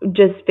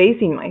just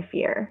facing my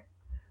fear,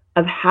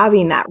 of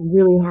having that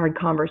really hard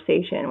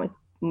conversation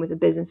with a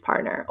business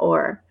partner,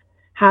 or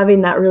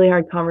having that really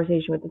hard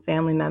conversation with a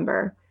family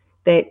member,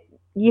 that,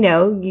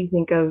 you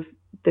think of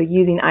the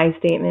using I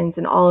statements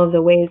and all of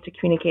the ways to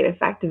communicate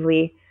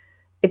effectively.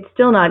 It's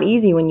still not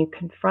easy when you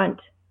confront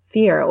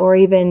fear, or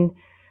even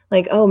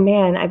like, oh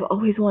man, I've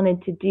always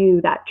wanted to do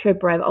that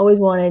trip, or I've always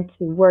wanted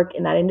to work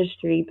in that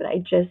industry, but I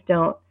just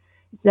don't,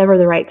 it's never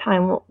the right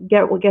time. Well,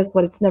 guess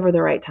what? It's never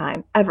the right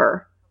time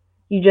ever.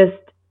 You just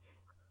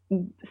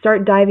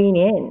start diving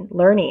in,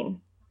 learning,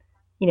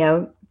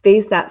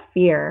 face that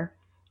fear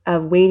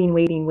of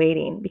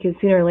waiting, because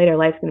sooner or later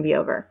life's going to be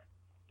over.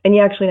 And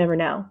you actually never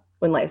know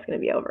when life's going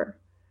to be over.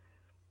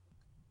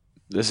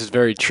 This is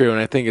very true, and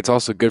I think it's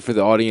also good for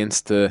the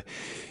audience to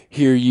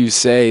hear you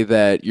say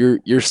that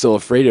you're still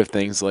afraid of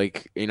things.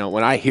 Like,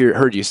 when I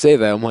heard you say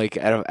that, I'm like,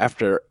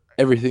 after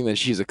everything that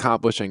she's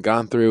accomplished and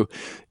gone through,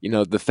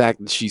 the fact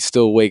that she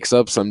still wakes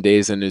up some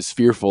days and is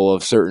fearful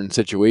of certain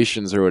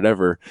situations or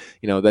whatever,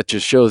 that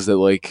just shows that,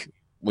 like,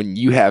 when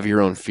you have your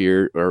own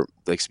fear, or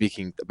like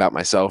speaking about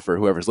myself or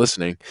whoever's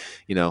listening,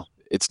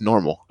 it's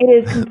normal. It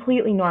is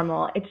completely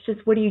normal. It's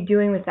just, what are you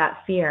doing with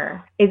that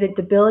fear? Is it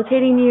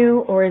debilitating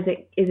you, or is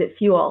it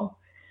fuel?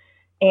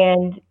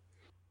 And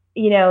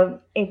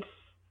it's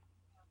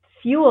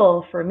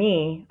fuel for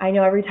me. I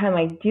know every time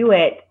I do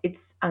it, it's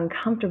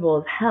uncomfortable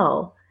as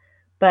hell,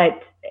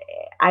 but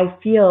I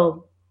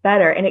feel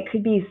better. And it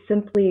could be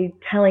simply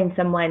telling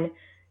someone,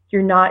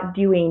 you're not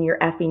doing your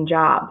effing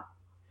job,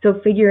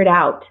 so figure it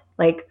out.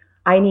 Like,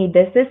 I need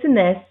this, this, and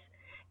this,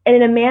 and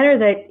in a manner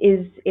that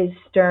is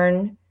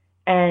stern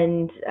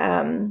and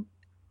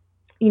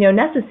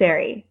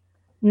necessary.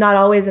 Not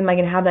always am I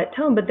going to have that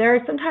tone, but there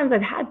are sometimes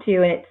I've had to,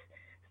 and it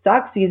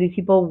sucks because these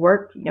people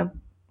worked,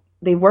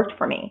 they worked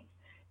for me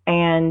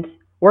and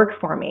work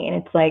for me, and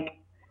it's like,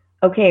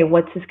 okay,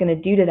 what's this going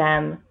to do to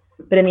them?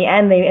 But in the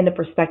end, they end up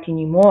respecting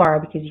you more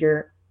because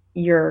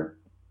you're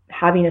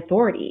having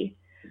authority,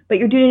 but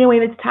you're doing it in a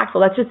way that's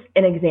tactful. That's just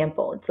an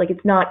example. It's like,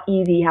 it's not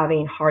easy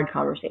having hard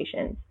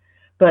conversations,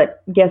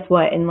 but guess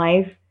what? In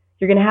life,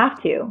 you're going to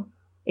have to,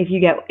 if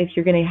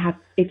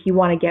you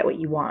want to get what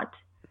you want,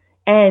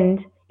 and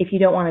if you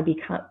don't want to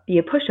be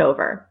a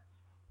pushover.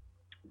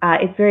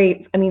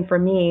 For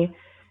me,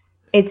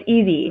 it's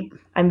easy.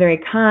 I'm very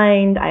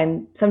kind.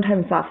 I'm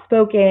sometimes soft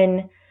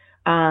spoken.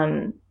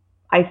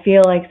 I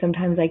feel like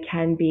sometimes I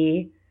can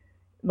be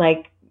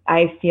like,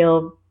 I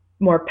feel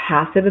more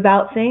passive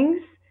about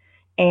things,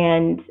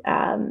 and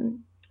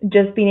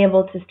just being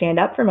able to stand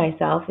up for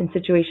myself in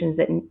situations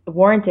that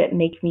warrant it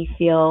make me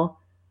feel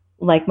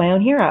like my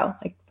own hero.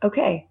 Like,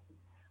 okay,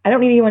 I don't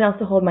need anyone else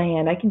to hold my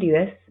hand. I can do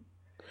this.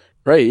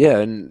 Right, yeah,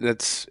 and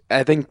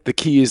I think the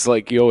key is,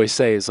 like you always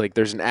say, is like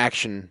there's an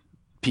action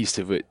piece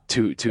to it,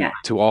 Yeah.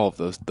 to all of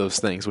those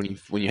things when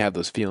you have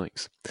those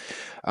feelings.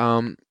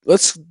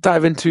 Let's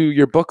dive into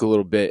your book a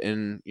little bit,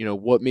 and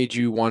what made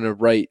you want to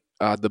write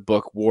the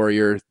book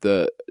Warrior.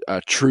 The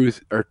true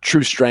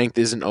strength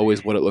isn't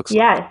always what it looks like.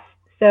 Yes.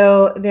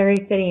 So very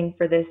fitting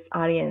for this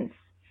audience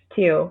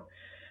too,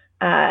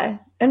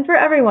 and for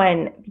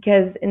everyone,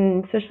 because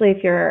especially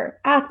if you're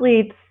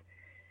athletes,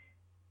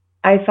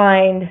 I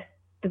find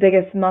the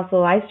biggest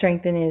muscle I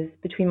strengthen is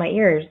between my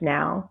ears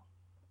now.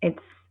 It's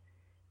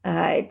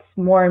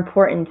more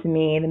important to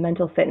me. The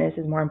mental fitness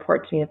is more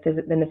important to me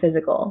than the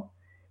physical.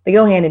 They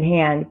go hand in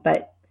hand,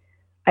 but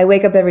I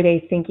wake up every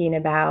day thinking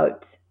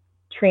about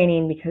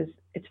training because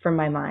it's for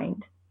my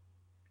mind,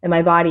 and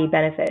my body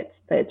benefits,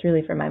 but it's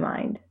really for my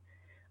mind.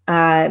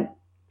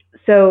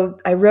 So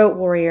I wrote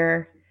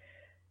Warrior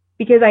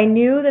because I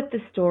knew that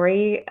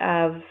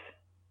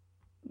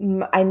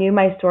I knew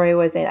my story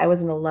I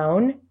wasn't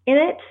alone in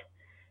it,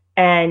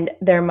 and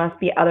there must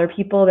be other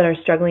people that are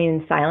struggling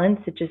in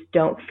silence that just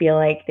don't feel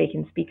like they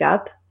can speak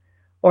up,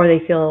 or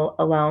they feel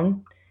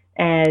alone.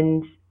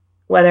 And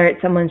whether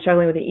it's someone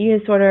struggling with an eating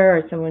disorder,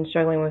 or someone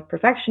struggling with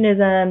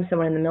perfectionism,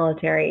 someone in the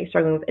military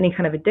struggling with any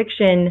kind of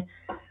addiction,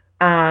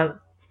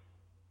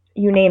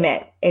 you name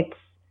it.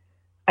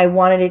 I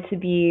wanted it to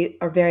be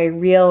a very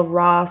real,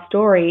 raw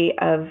story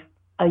of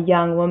a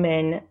young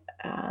woman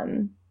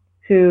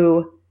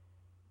who,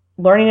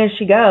 learning as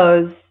she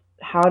goes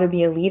how to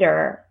be a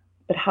leader,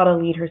 but how to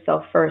lead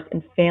herself first,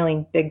 and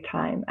failing big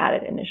time at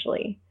it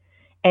initially.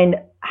 And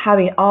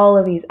having all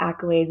of these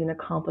accolades and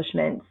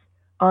accomplishments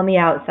on the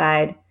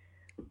outside,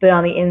 but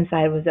on the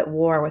inside was at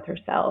war with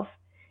herself,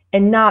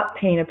 and not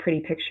painting a pretty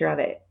picture of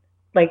it,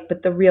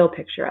 but the real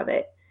picture of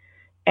it,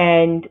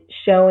 and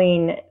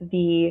showing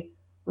the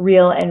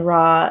real and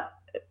raw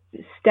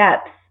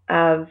steps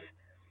of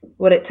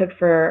what it took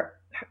for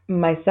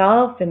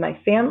myself and my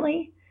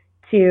family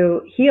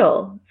to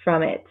heal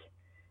from it.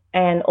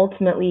 And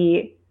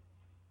ultimately,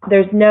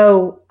 there's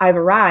no I've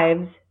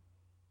arrived,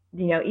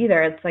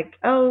 either. It's like,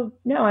 oh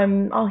no,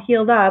 I'm all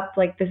healed up.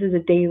 Like, this is a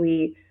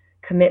daily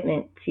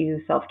commitment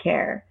to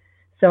self-care.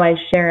 So I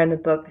share in the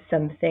book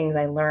some things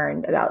I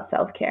learned about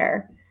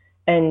self-care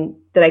and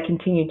that I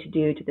continue to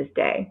do to this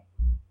day.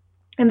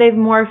 And they've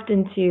morphed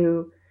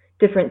into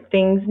different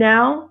things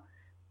now,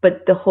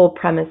 but the whole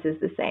premise is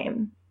the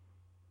same.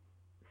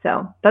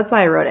 So that's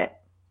why I wrote it.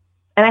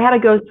 And I had a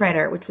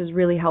ghostwriter, which was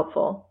really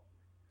helpful.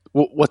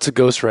 What's a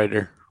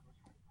ghostwriter?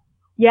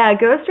 Yeah, a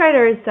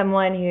ghostwriter is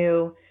someone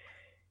who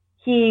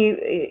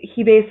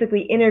he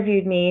basically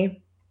interviewed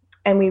me,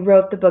 and we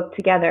wrote the book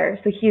together.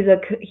 So he's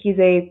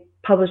a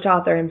published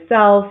author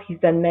himself. He's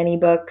done many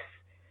books,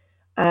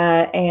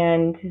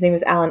 and his name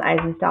is Alan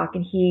Eisenstock.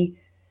 And he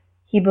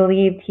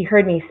believed, he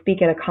heard me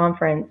speak at a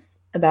conference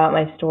about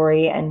my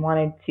story and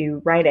wanted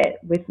to write it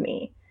with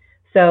me.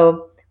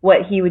 So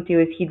what he would do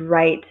is he'd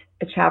write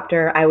a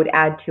chapter, I would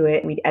add to it,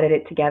 and we'd edit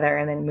it together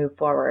and then move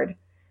forward.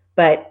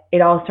 But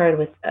it all started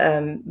with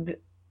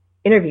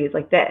interviews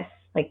like this,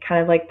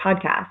 kind of like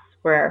podcasts,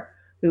 where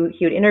he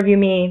would interview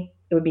me,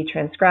 it would be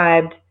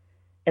transcribed,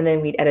 and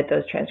then we'd edit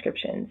those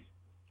transcriptions.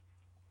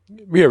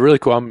 Yeah, really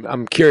cool.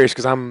 I'm curious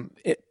because I'm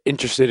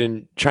interested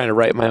in trying to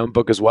write my own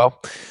book as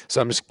well.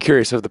 So I'm just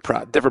curious of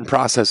the different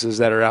processes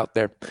that are out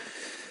there.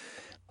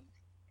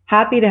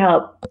 Happy to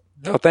help.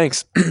 Oh,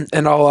 thanks.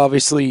 And I'll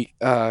obviously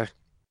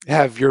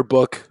have your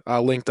book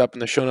linked up in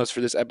the show notes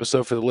for this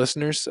episode for the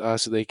listeners,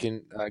 so they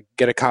can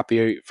get a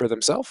copy for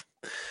themselves.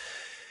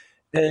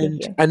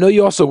 And I know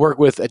you also work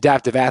with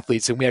adaptive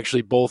athletes, and we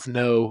actually both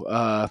know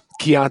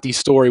Keontae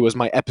Story was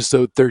my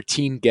episode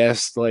 13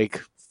 guest like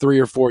 3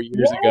 or 4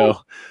 years ago.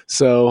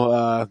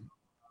 So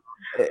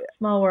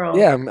small world.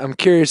 Yeah, I'm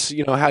curious,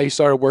 how you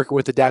started working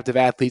with adaptive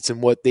athletes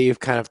and what they've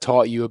kind of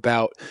taught you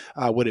about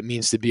what it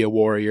means to be a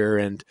warrior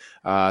and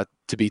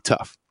to be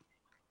tough.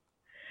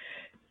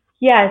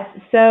 Yes,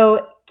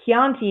 so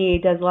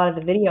Keontae does a lot of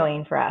the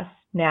videoing for us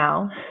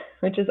now,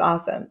 which is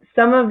awesome.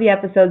 Some of the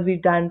episodes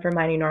we've done for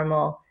My New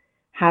Normal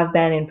have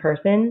been in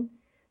person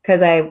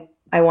because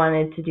I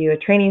wanted to do a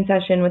training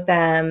session with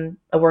them,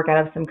 a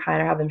workout of some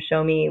kind, or have them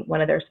show me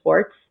one of their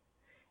sports.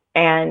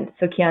 And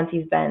so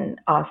Keontae's been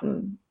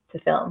awesome to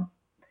film.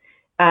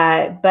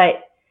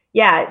 But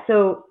yeah,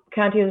 so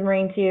Keontae was a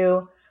Marine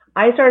too.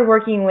 I started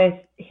working with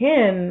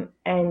him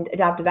and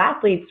adaptive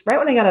athletes right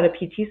when I got out of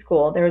PT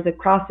school. There was a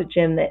CrossFit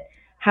gym that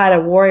had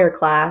a warrior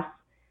class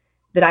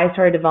that I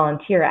started to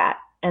volunteer at.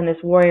 And this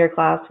warrior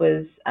class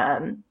was,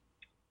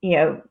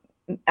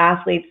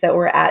 athletes that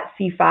were at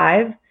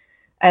C5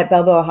 at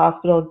Balboa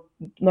Hospital,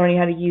 learning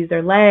how to use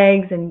their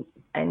legs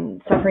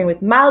and suffering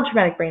with mild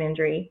traumatic brain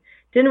injury.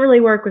 Didn't really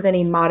work with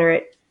any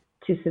moderate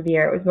to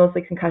severe. It was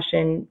mostly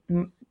concussion,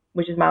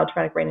 which is mild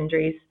traumatic brain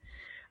injuries,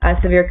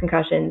 severe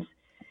concussions,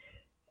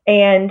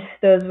 and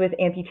those with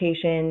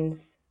amputations,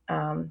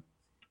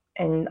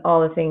 and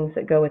all the things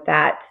that go with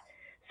that.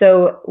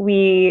 So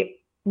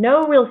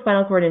no real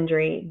spinal cord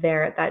injury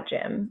there at that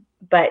gym.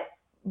 But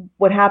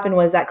what happened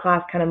was that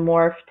class kind of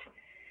morphed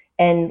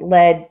and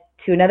led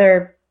to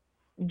another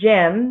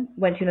gym,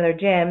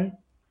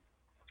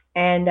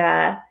 and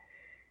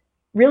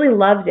really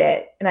loved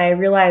it. And I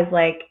realized,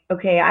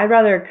 okay, I'd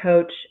rather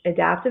coach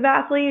adaptive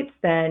athletes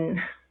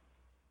than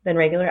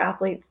regular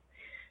athletes,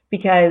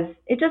 because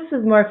it just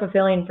was more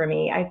fulfilling for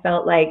me. I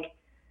felt like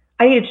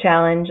I need a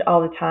challenge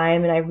all the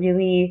time, and I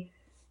really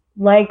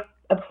like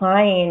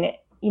applying,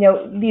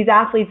 these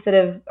athletes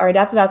that are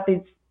adaptive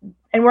athletes,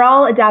 and we're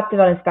all adaptive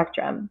on a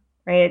spectrum,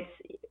 right?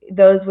 It's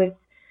those with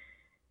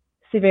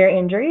severe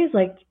injuries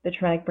like the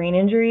traumatic brain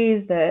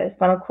injuries, the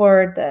spinal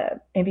cord, the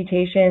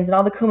amputations, and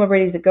all the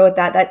comorbidities that go with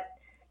that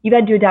you've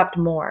had to adapt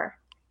more,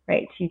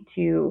 right?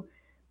 To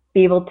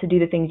be able to do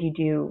the things you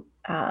do,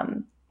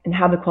 and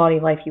have the quality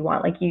of life you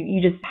want.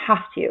 You just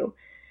have to.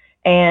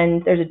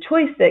 And there's a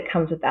choice that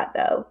comes with that,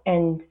 though.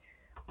 And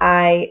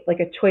I want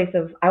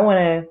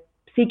to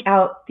seek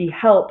out the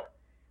help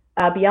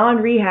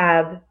beyond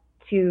rehab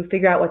to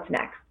figure out what's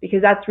next,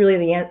 because that's really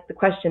the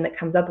question that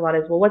comes up a lot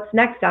is, well, what's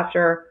next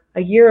after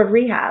a year of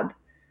rehab,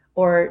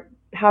 or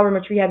however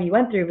much rehab you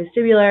went through,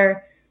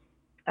 vestibular,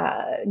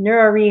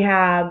 neuro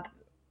rehab,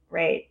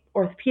 right?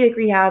 Orthopedic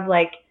rehab,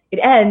 it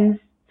ends.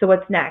 So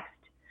what's next?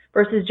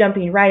 Versus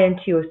jumping right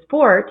into a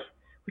sport,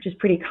 which is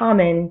pretty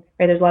common,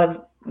 right? There's a lot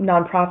of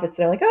nonprofits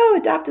that are like, oh,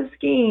 adaptive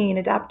skiing,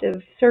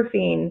 adaptive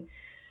surfing.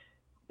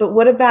 But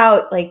what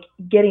about like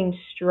getting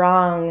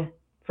strong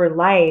for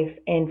life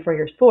and for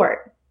your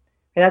sport?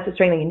 And that's what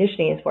strength and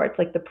conditioning is for. It's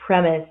like the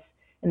premise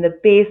and the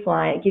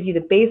baseline. It gives you the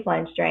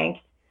baseline strength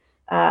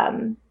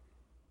um,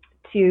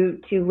 to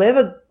live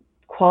a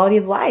quality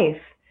of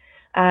life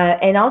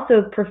and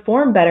also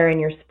perform better in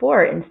your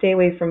sport and stay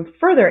away from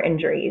further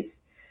injuries,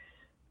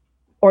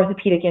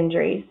 orthopedic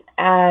injuries.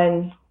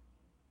 And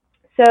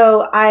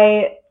so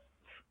I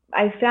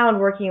found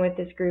working with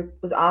this group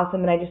was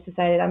awesome, and I just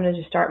decided I'm going to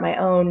just start my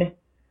own.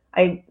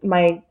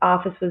 My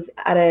office was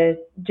at a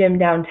gym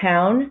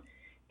downtown,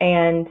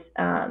 and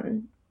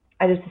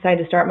I just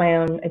decided to start my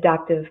own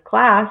adaptive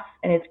class,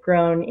 and it's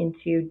grown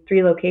into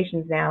 3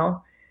 locations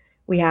now.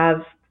 We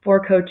have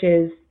 4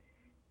 coaches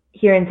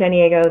here in San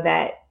Diego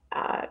that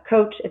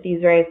coach at these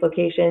various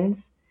locations,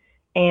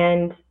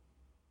 and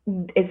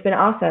it's been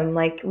awesome.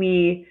 Like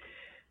we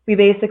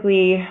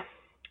basically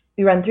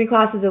we run 3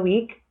 classes a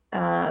week,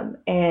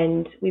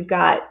 and we've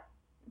got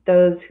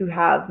those who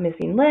have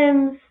missing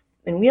limbs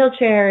in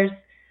wheelchairs,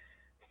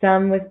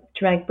 some with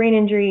traumatic brain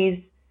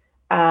injuries.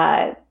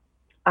 Uh,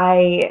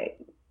 I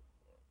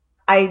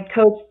I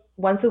coach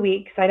once a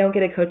week, so I don't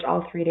get to coach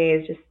all 3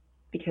 days just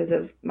because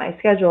of my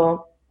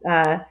schedule.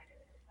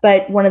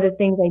 But one of the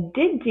things I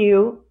did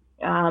do,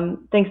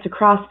 thanks to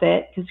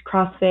CrossFit, because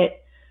CrossFit,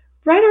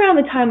 right around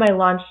the time I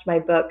launched my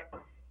book,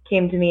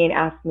 came to me and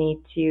asked me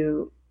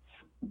to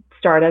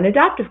start an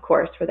adaptive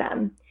course for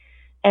them.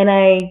 And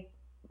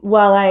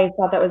while I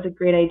thought that was a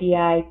great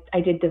idea,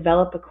 I did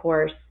develop a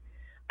course.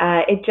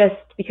 It just,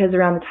 because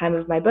around the time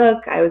of my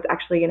book, I was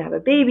actually going to have a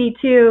baby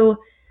too.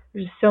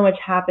 There's just so much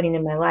happening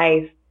in my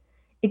life.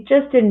 It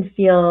just didn't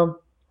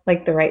feel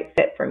like the right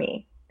fit for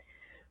me.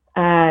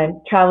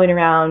 Traveling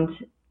around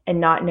and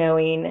not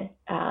knowing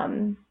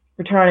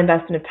return on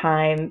investment of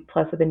time,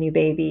 plus with a new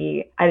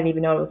baby, I didn't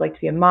even know what it was like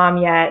to be a mom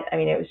yet. I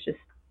mean, it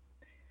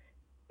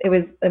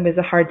was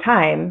a hard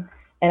time,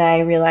 and I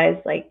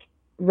realized like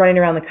running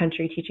around the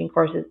country teaching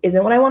courses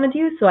isn't what I want to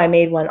do. So I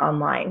made one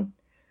online.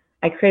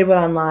 I created one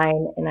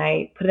online and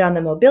I put it on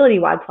the Mobility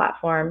WOD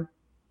platform,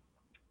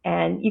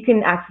 and you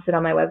can access it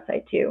on my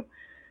website too.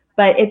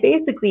 But it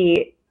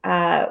basically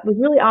was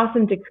really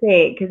awesome to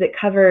create because it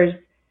covers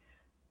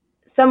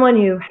someone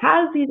who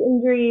has these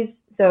injuries.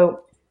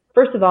 So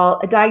first of all,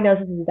 a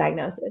diagnosis is a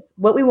diagnosis.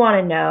 What we want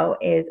to know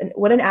is, and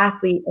what an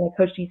athlete and a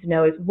coach needs to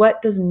know is, what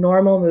should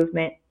normal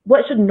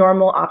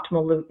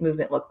optimal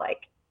movement look like?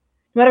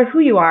 No matter who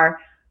you are,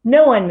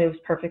 no one moves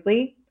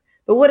perfectly,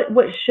 but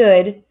what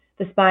should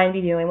the spine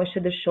be doing? What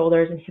should the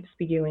shoulders and hips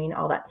be doing?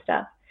 All that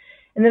stuff.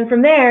 And then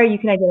from there, you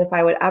can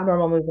identify what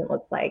abnormal movement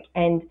looks like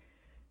and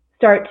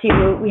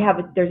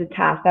there's a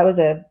task. That was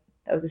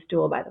a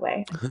stool, by the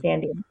way. I'm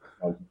standing.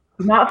 I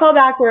did not fall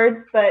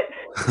backwards, but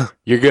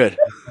You're good.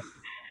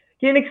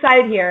 Getting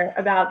excited here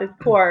about this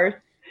course.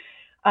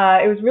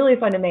 It was really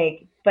fun to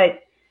make,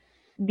 but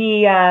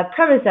the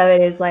premise of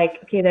it is like,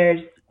 okay,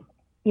 there's,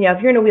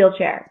 if you're in a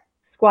wheelchair,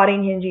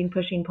 squatting, hinging,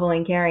 pushing,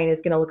 pulling, carrying is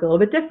going to look a little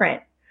bit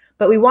different,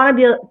 but we want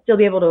to still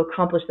be able to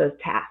accomplish those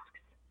tasks.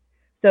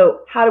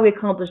 So how do we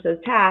accomplish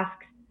those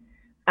tasks?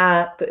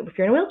 But if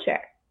you're in a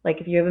wheelchair, like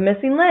if you have a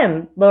missing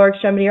limb, lower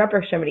extremity or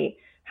upper extremity,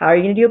 how are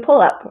you going to do a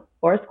pull-up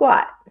or a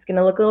squat? It's going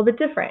to look a little bit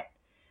different.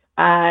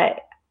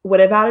 What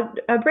about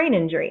a brain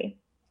injury,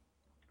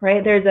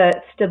 right? There's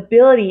a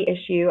stability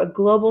issue, a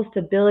global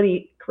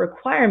stability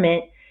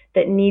requirement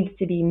that needs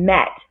to be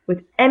met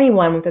with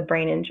anyone with a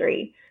brain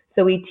injury.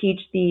 So we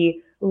teach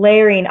the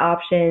layering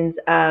options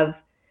of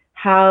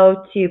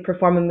how to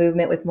perform a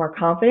movement with more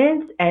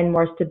confidence and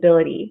more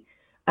stability.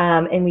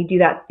 And we do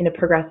that in a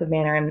progressive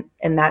manner,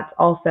 and that's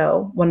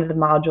also one of the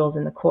modules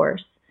in the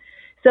course.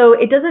 So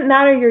it doesn't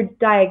matter your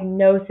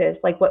diagnosis,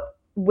 like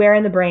where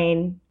in the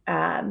brain,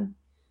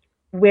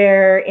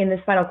 where in the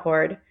spinal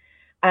cord.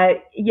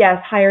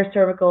 Yes, higher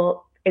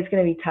cervical is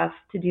going to be tough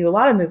to do a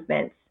lot of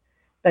movements.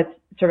 That's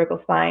cervical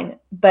spine,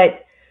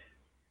 but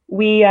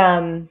we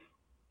want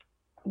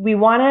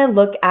to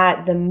look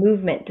at the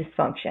movement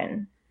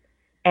dysfunction,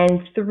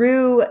 and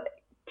through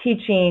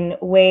teaching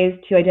ways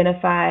to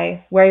identify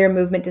where your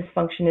movement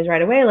dysfunction is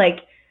right away,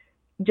 like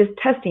just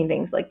testing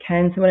things like,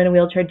 can someone in a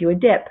wheelchair do a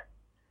dip?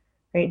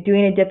 Right?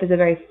 Doing a dip is a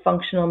very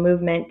functional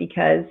movement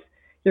because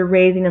you're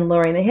raising and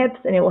lowering the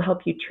hips, and it will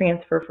help you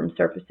transfer from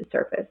surface to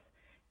surface.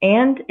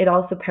 And it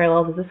also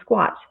parallels as a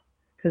squat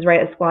because,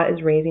 right, a squat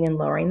is raising and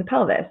lowering the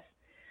pelvis.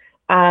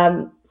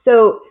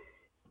 So,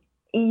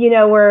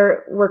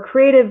 we're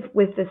creative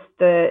with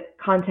the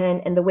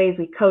content and the ways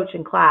we coach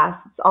in class.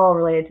 It's all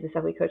related to the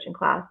stuff we coach in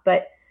class,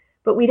 but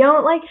we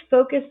don't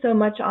focus so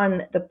much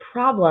on the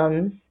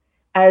problems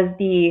as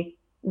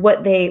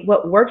what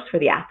works for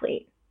the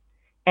athlete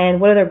and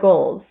what are their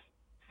goals.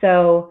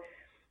 So,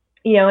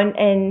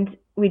 and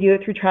we do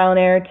it through trial and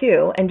error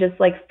too, and just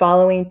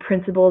following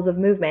principles of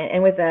movement.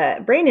 And with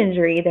a brain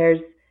injury,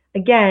 there's,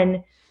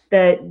 again,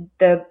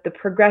 the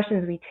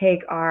progressions we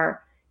take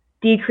are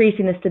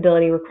decreasing the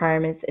stability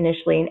requirements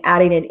initially and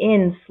adding it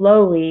in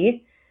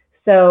slowly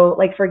So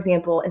like, for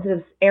example, instead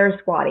of air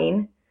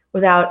squatting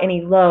without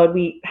any load,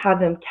 we have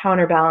them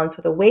counterbalance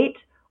with a weight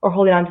or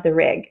holding onto the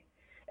rig,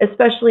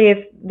 especially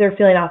if they're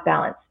feeling off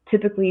balance.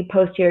 Typically,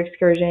 posterior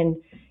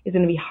excursion is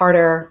going to be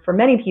harder for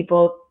many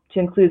people to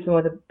include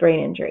someone with a brain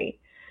injury.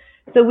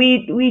 So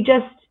we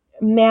just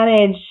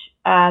manage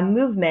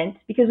movement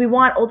because we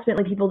want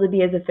ultimately people to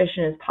be as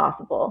efficient as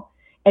possible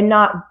and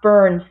not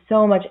burn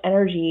so much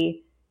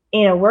energy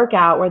in a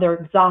workout where they're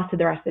exhausted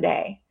the rest of the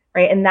day,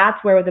 right? And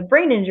that's where with a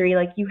brain injury,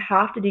 like you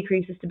have to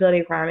decrease the stability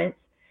requirements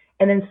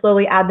and then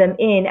slowly add them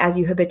in as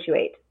you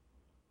habituate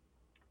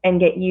and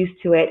get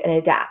used to it and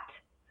adapt.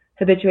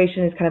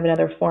 Habituation is kind of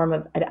another form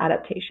of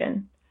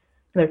adaptation,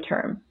 another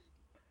term.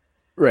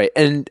 Right.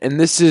 And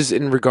this is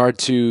in regard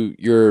to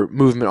your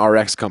Movement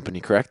RX company,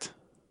 correct?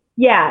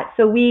 Yeah,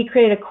 so we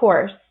created a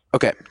course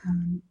Okay.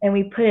 and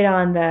we put it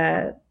on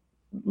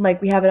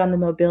we have it on the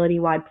Mobility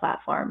Wide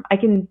platform. I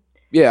can,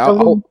 Yeah, the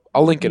link,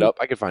 I'll link it up.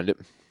 I can find it.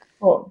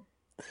 cool.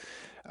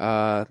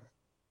 Uh,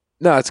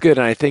 no, it's good,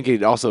 and I think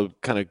it also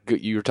kind of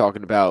you were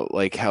talking about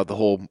like how the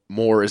whole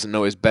more isn't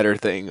always better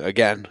thing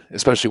again,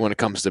 especially when it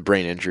comes to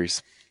brain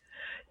injuries.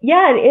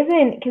 Yeah, it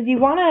isn't, because you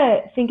want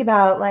to think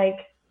about like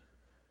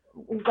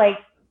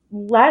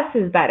less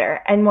is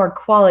better and more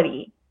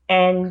quality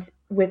and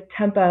with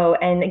tempo.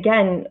 And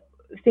again,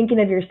 thinking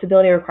of your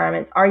stability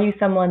requirements, are you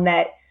someone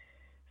that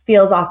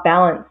feels off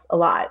balance a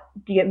lot?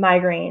 Do you get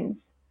migraines?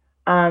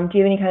 Do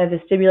you have any kind of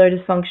vestibular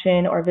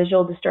dysfunction or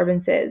visual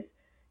disturbances?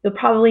 You'll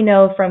probably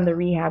know from the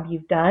rehab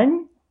you've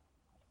done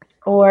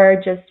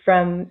or just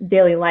from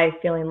daily life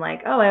feeling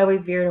like, oh, I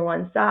always veer to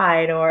one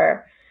side,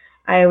 or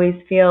I always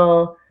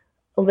feel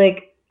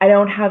like I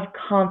don't have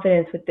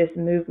confidence with this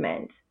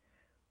movement.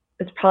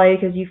 It's probably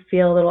because you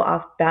feel a little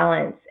off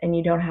balance and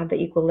you don't have the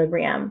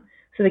equilibrium.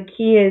 So the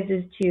key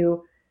is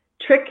to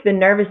trick the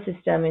nervous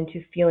system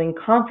into feeling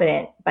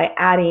confident by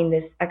adding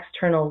this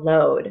external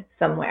load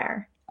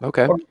somewhere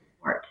Okay. or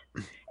support.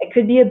 It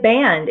could be a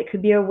band, it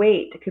could be a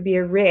weight, it could be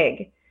a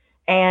rig.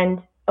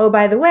 And oh,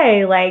 by the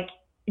way, like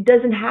it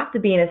doesn't have to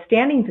be in a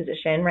standing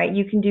position, right?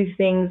 You can do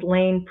things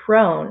laying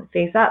prone,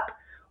 face up,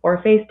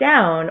 or face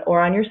down, or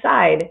on your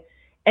side,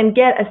 and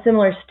get a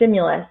similar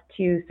stimulus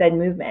to said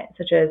movement,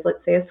 such as,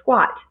 let's say, a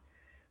squat.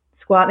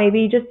 Squat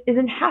maybe just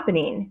isn't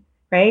happening,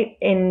 right?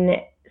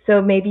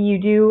 So maybe you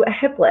do a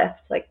hip lift,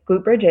 like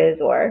glute bridges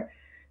or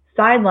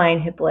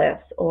sideline hip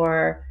lifts,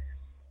 or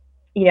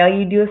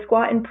you do a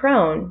squat and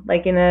prone,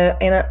 like in a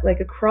like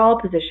a crawl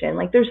position.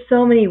 Like there's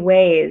so many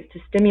ways to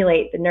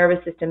stimulate the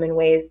nervous system in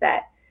ways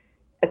that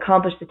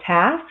accomplish the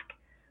task.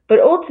 But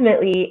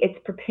ultimately, it's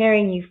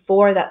preparing you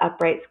for that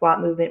upright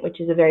squat movement, which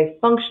is a very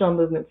functional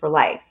movement for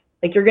life.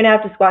 Like you're going to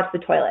have to squat to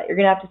the toilet. You're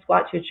going to have to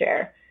squat to a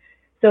chair.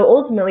 So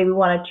ultimately, we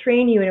want to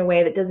train you in a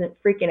way that doesn't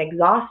freaking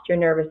exhaust your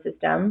nervous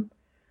system,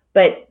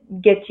 but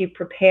gets you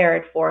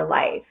prepared for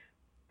life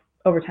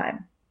over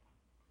time.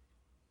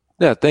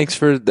 Yeah, thanks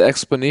for the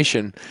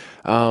explanation.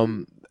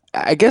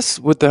 I guess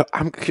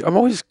I'm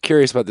always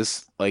curious about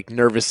this like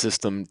nervous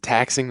system,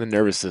 taxing the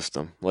nervous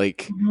system.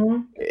 Like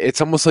Mm-hmm. it's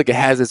almost like it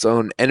has its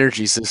own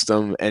energy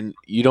system and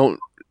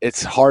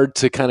it's hard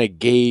to kind of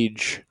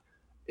gauge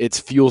its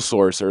fuel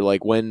source or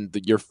like when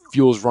your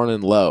fuel's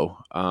running low.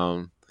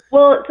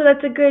 Well,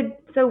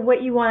 so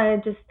what you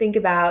want to just think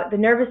about, the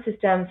nervous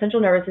system,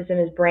 central nervous system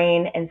is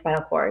brain and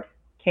spinal cord.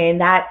 Okay.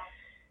 And that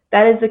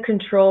is the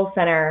control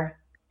center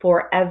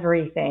for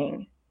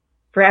everything,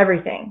 for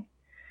everything.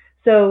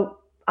 So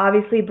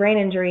obviously brain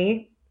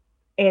injury,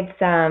 it's,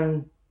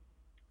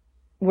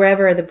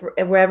 wherever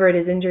it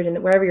is injured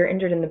and wherever you're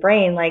injured in the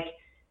brain, like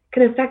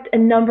could affect a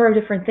number of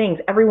different things.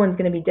 Everyone's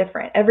going to be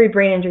different. Every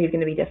brain injury is going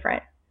to be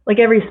different. Like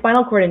every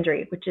spinal cord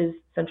injury, which is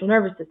central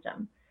nervous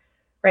system,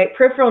 right?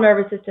 Peripheral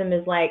nervous system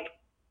is like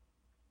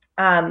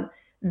the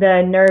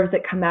nerves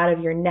that come out of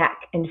your neck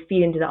and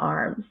feed into the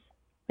arms.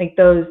 Like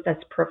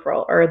that's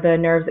peripheral, or the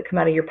nerves that come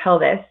out of your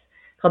pelvis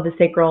called the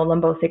sacral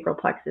lumbosacral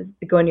plexus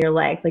that go into your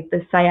legs. Like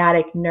the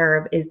sciatic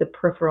nerve is the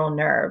peripheral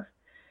nerve.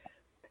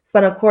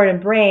 Spinal cord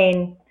and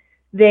brain,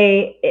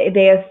 they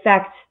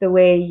affect the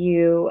way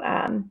you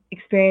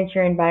experience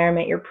your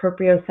environment, your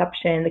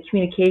proprioception, the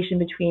communication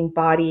between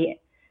body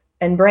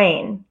and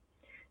brain.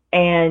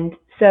 And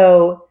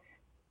so,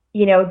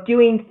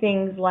 doing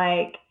things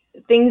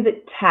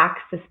that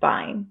tax the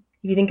spine.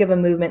 If you think of a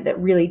movement that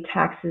really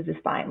taxes the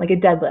spine, like a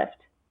deadlift,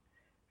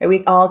 right?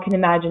 We all can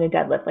imagine a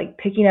deadlift, like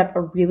picking up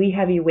a really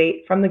heavy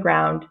weight from the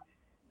ground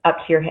up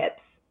to your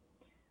hips.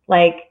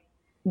 Like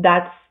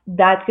that's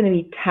going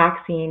to be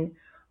taxing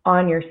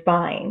on your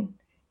spine.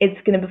 It's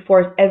going to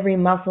force every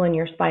muscle in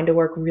your spine to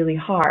work really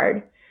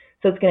hard.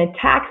 So it's going to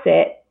tax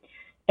it.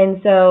 And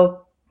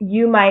so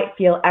you might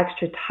feel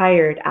extra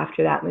tired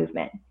after that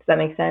movement. Does that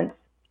make sense?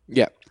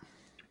 Yeah.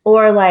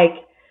 Or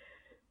like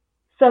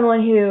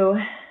someone who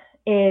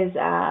is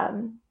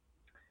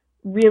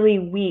really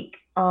weak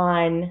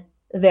on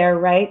their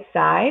right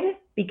side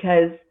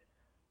because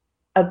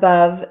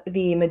above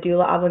the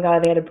medulla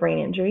oblongata, they had a brain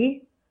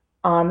injury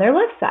on their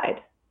left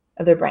side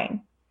of their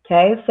brain.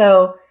 Okay,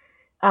 so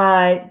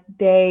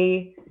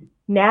they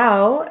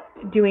Now,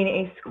 doing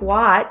a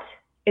squat,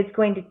 it's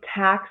going to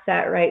tax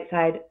that right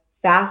side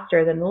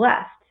faster than the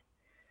left.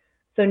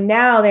 So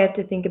now they have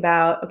to think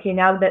about, okay,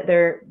 now that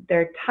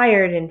they're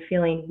tired and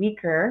feeling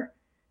weaker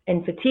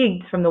and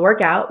fatigued from the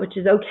workout, which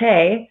is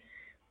okay,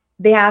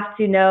 they have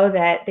to know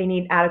that they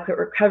need adequate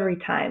recovery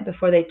time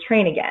before they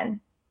train again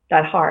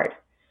that hard.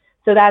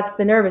 So that's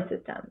the nervous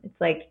system.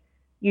 It's like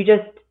you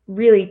just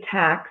really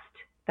taxed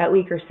that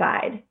weaker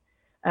side.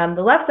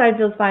 The left side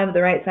feels fine, but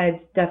the right side is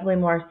definitely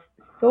more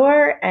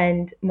sore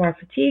and more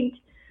fatigued.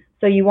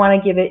 So you want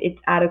to give it its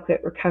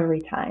adequate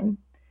recovery time.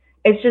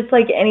 It's just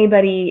like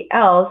anybody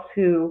else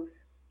who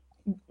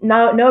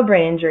no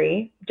brain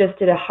injury, just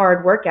did a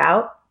hard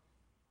workout,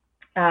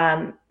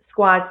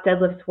 squats,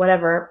 deadlifts,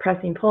 whatever,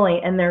 pressing,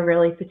 pulling, and they're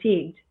really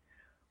fatigued.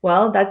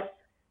 Well, that's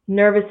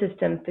nervous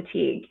system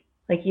fatigue.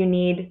 Like you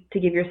need to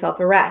give yourself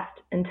a rest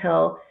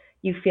until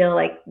you feel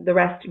like the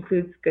rest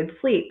includes good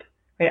sleep,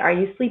 right? Are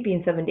you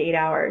sleeping 7 to 8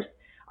 hours?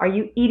 Are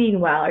you eating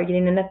well? Are you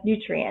getting enough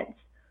nutrients?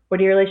 What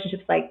are your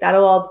relationships like?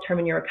 That'll all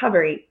determine your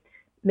recovery.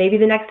 Maybe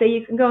the next day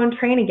you can go and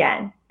train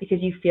again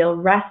because you feel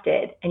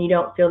rested and you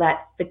don't feel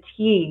that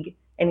fatigue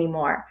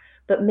anymore.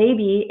 But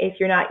maybe if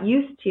you're not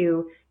used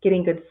to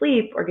getting good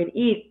sleep or good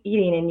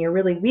eating and you're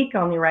really weak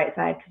on the right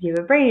side because you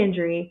have a brain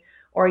injury,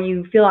 or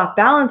you feel off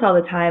balance all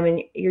the time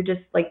and you're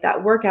just like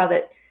that workout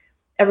that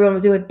everyone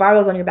was doing with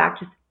barbells on your back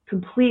just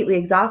completely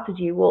exhausted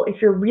you. Well,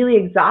 if you're really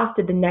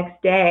exhausted the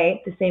next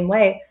day the same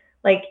way,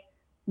 like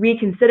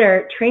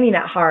reconsider training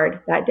that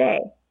hard that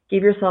day.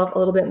 Give yourself a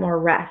little bit more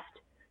rest.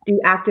 Do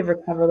active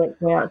recovery like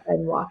going outside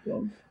and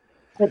walking.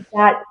 But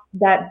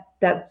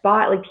that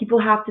like people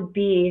have to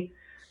be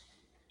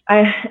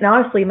and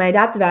honestly, my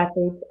adaptive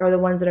athletes are the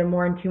ones that are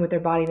more in tune with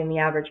their body than the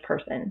average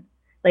person.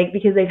 Like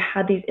because they've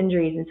had these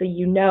injuries, and so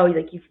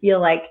like you feel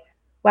like,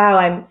 wow,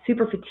 I'm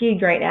super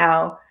fatigued right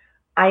now.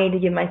 I need to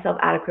give myself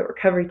adequate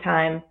recovery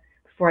time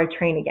before I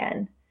train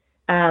again.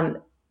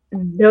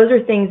 Those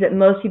are things that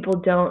most people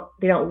don't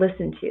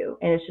listen to,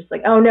 and it's just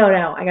like, oh no,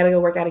 I got to go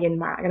work out again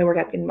tomorrow. I got to work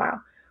out again tomorrow.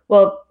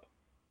 Well,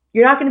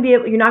 you're not going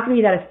to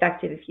be that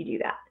effective if you do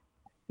that.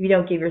 If you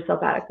don't give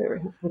yourself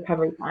adequate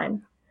recovery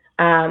time.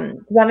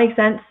 Does that make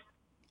sense?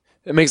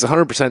 It makes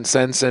 100%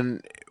 sense.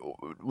 And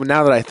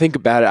now that I think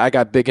about it, I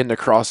got big into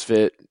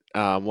CrossFit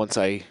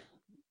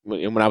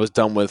when I was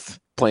done with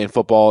playing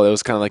football. It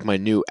was kind of like my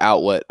new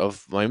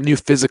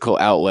physical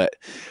outlet.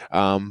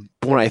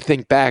 But when I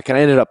think back, and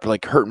I ended up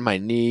like hurting my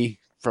knee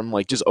from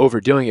like just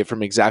overdoing it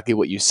from exactly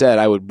what you said.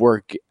 I would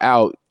work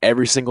out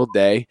every single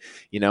day,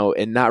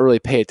 and not really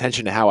pay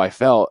attention to how I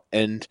felt.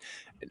 And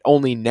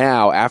only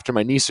now after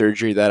my knee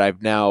surgery that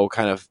I've now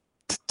kind of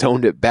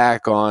toned it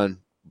back on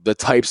the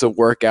types of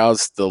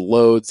workouts, the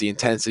loads, the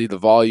intensity, the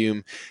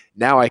volume.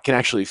 Now I can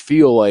actually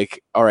feel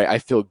like, all right, I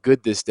feel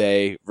good this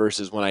day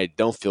versus when I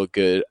don't feel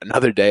good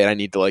another day and I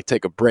need to like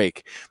take a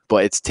break.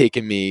 But it's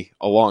taken me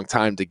a long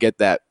time to get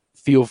that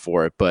feel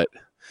for it. But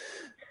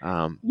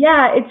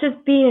yeah, it's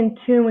just being in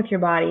tune with your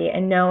body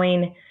and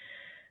knowing,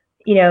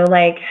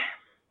 like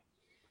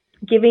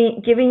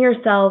giving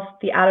yourself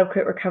the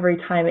adequate recovery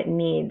time it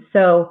needs.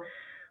 So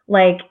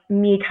like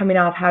me coming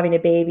off having a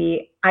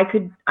baby, I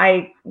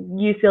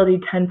used to be able to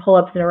do 10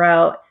 pull-ups in a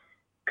row,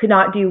 could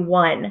not do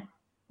one.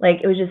 Like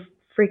it was just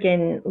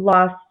freaking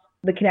lost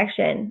the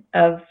connection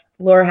of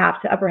lower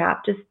half to upper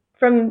half just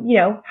from,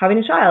 having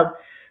a child.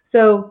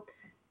 So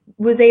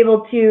was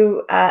able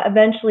to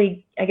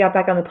eventually I got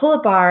back on the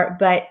pull-up bar,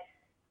 but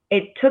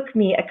it took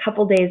me a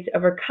couple days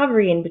of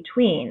recovery in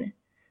between.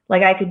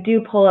 Like I could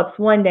do pull-ups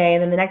one day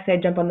and then the next day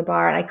I'd jump on the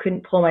bar and I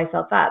couldn't pull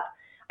myself up.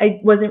 I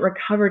wasn't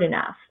recovered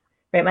enough,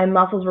 right? My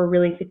muscles were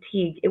really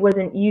fatigued. It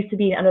wasn't used to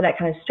being under that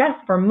kind of stress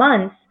for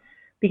months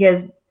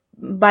because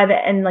by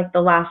the end, like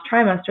the last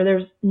trimester,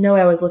 there's no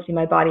way I was lifting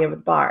my body over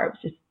the bar. It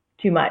was just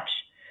too much.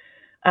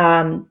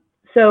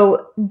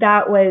 So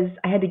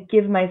I had to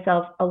give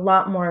myself a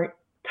lot more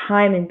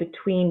time in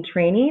between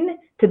training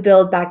to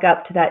build back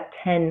up to that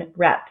 10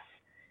 reps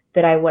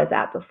that I was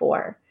at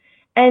before.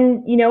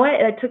 And you know what?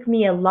 It took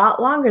me a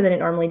lot longer than it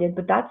normally did,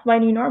 but that's my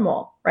new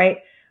normal, right?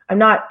 I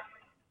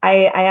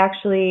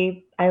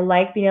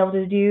like being able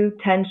to do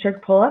 10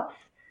 strict pull-ups.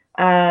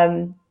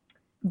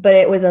 But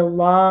it was a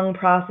long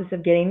process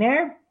of getting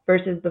there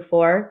versus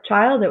before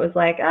child. It was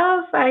like,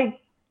 oh, if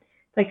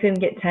I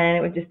couldn't get 10,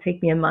 it would just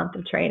take me a month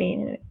of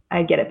training and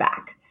I'd get it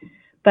back.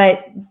 But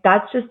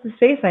that's just the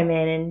space I'm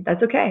in, and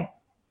that's okay.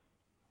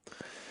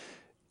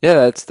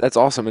 Yeah, that's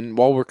awesome. And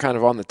while we're kind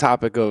of on the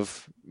topic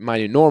of my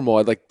new normal,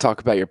 I'd like to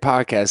talk about your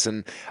podcast.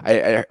 And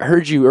I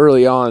heard you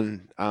early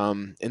on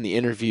in the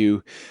interview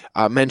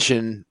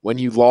mention when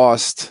you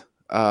lost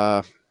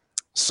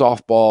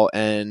softball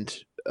and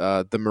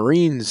the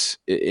Marines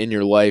in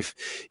your life,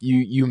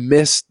 you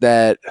missed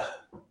that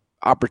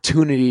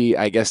opportunity,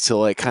 I guess, to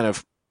like kind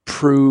of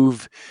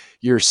prove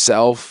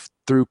yourself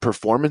through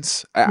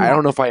performance. I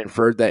don't know if I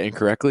inferred that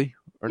incorrectly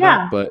or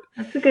not, but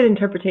that's a good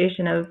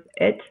interpretation of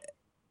it.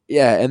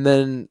 Yeah, and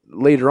then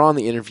later on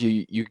in the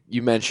interview,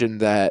 you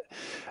mentioned that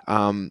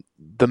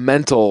the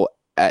mental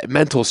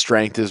mental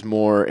strength is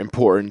more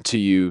important to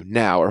you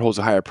now or holds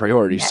a higher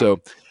priority. Yes. So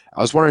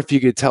I was wondering if you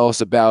could tell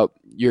us about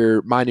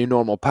your My New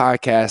Normal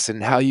podcast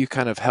and how you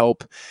kind of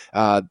help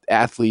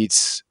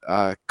athletes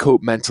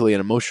cope mentally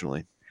and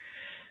emotionally.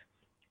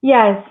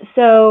 Yes.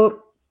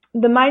 So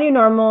the My New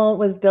Normal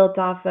was built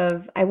off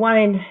of, I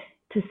wanted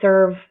to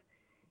serve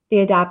the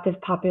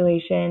adaptive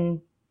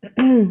population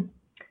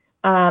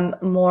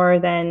more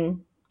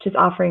than just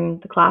offering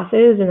the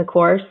classes and the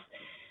course.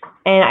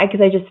 And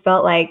because I just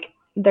felt like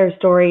their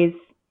stories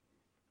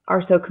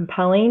are so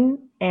compelling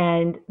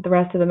and the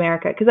rest of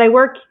America, because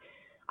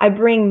I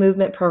bring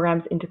movement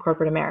programs into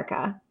corporate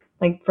America.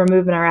 Like for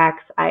Movement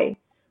RX, I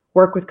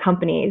work with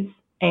companies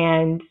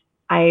and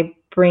I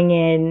bring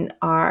in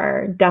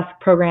our desk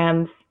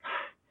programs.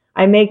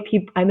 I make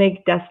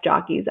desk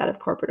jockeys out of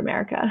corporate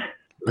America.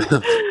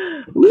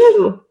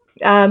 Woo!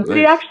 But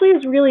it actually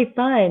is really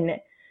fun.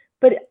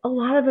 But a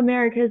lot of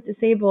America is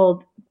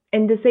disabled,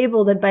 and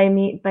disabled by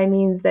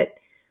means that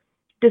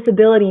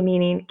disability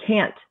meaning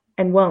can't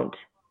and won't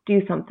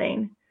do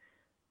something.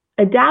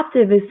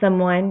 Adaptive is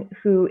someone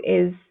who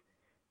is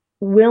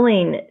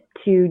willing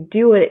to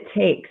do what it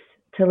takes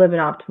to live an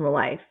optimal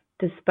life,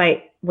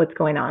 despite what's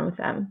going on with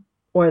them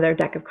or their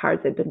deck of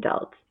cards they've been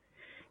dealt.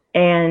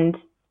 And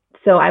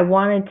so I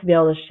wanted to be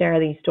able to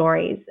share these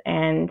stories.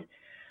 And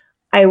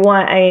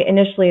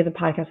initially the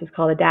podcast was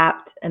called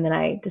Adapt, and then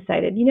I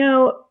decided,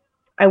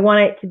 I want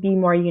it to be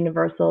more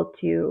universal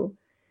to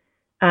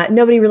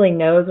nobody really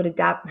knows what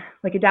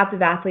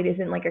adaptive athlete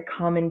isn't like a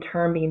common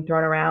term being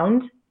thrown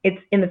around.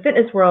 It's in the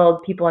fitness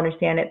world, people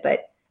understand it,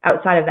 but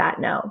outside of that,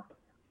 no.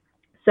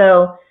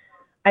 So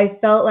I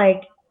felt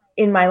like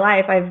in my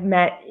life, I've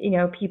met,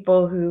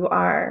 people who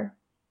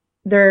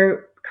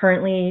they're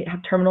currently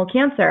have terminal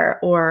cancer,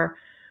 or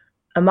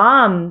a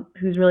mom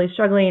who's really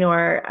struggling,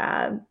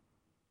 or,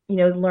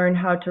 learn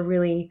how to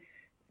really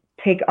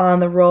take on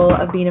the role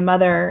of being a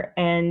mother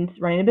and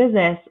running a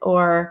business,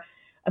 or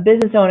a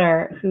business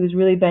owner who's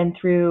really been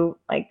through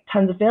like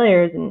tons of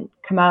failures and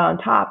come out on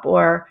top,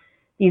 or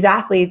these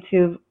athletes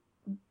who've,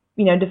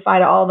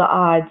 defied all the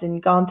odds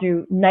and gone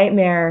through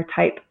nightmare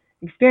type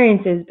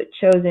experiences, but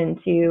chosen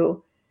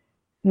to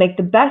make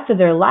the best of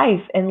their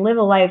life and live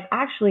a life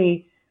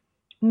actually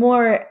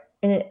more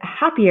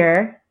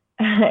happier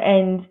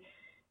and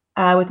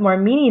with more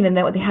meaning than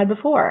what they had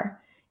before.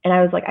 And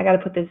I was like, I got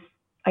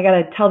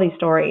to tell these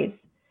stories,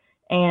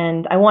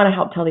 and I want to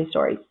help tell these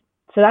stories.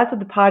 So that's what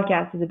the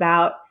podcast is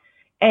about.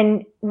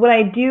 And what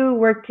I do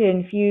work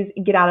to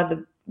get out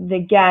of the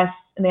guests,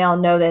 and they all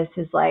know this,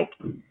 is like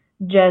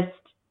just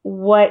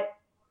what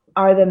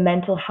are the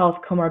mental health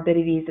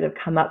comorbidities that have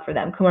come up for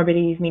them.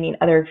 Comorbidities meaning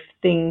other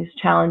things,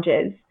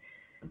 challenges,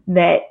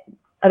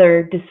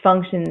 other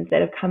dysfunctions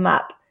that have come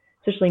up,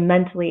 especially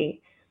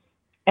mentally.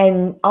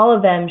 And all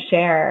of them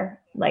share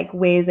like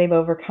ways they've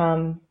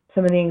overcome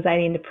some of the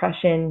anxiety and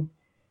depression,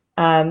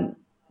 some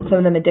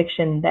of them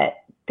addiction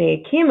that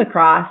they came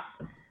across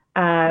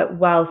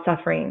while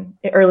suffering,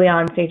 early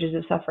on stages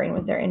of suffering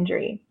with their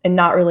injury and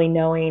not really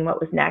knowing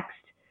what was next.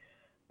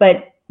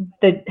 But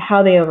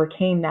how they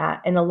overcame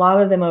that. And a lot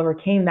of them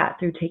overcame that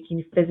through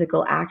taking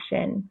physical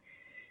action,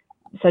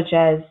 such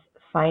as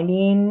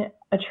finding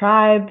a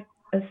tribe,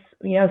 a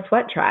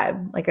sweat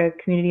tribe, like a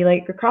community,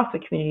 like a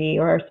CrossFit community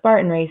or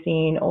Spartan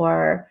racing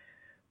or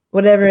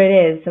whatever it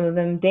is. Some of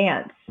them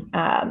dance.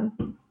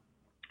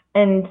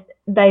 And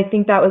I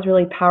think that was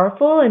really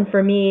powerful. And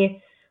for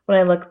me, when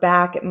I look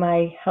back at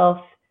my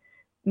health,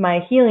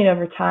 my healing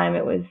over time,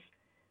 it was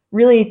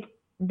really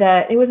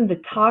that it wasn't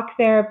the talk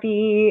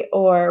therapy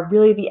or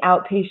really the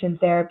outpatient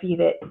therapy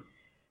that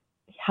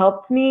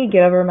helped me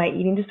get over my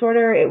eating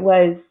disorder. It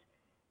was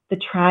the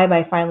tribe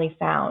I finally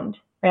found.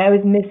 Right? I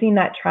was missing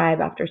that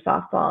tribe after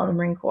softball in the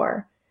Marine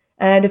Corps,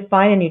 and I had to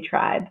find a new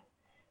tribe.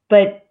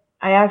 But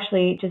I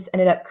actually just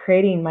ended up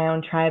creating my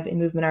own tribe in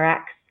Movement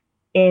RX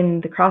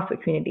in the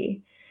CrossFit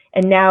community.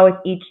 And now with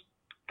each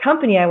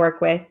company I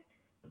work with,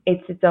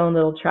 it's its own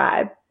little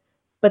tribe.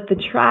 But the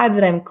tribe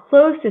that I'm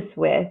closest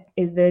with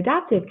is the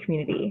adaptive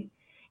community.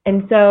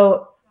 And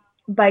so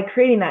by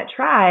creating that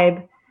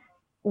tribe,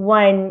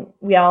 one,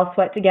 we all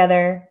sweat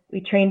together, we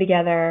train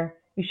together,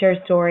 we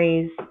share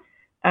stories,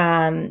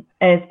 and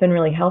it's been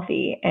really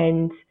healthy.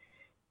 And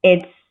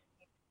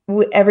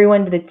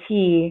everyone to the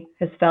T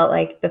has felt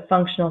like the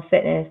functional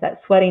fitness,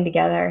 that sweating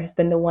together has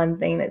been the one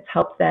thing that's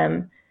helped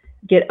them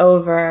get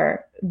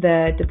over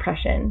the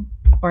depression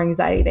or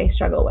anxiety they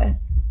struggle with.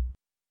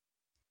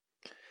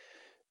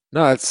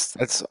 No,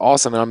 that's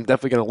awesome, and I'm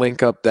definitely going to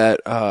link up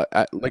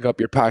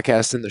your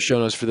podcast in the show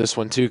notes for this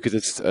one too, because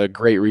it's a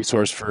great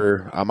resource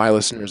for my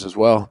listeners as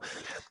well.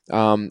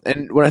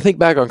 And when I think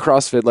back on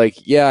CrossFit,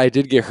 like, yeah, I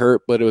did get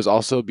hurt, but it was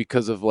also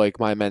because of like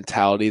my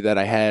mentality that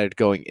I had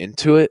going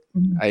into it.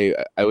 I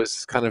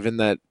was kind of in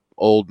that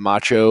old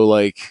macho,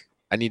 like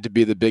I need to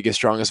be the biggest,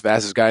 strongest,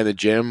 fastest guy in the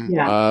gym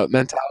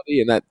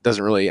mentality, and that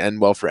doesn't really end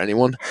well for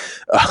anyone.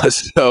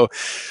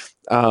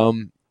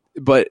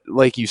 But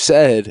like you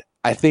said,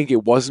 I think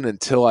it wasn't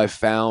until I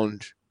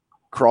found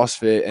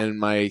CrossFit and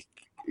my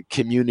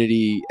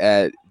community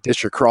at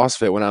District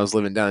CrossFit when I was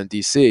living down in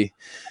DC,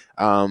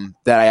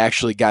 that I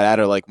actually got out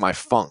of like my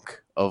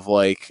funk of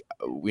like,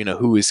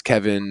 who is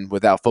Kevin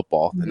without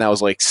football? And that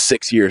was like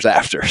 6 years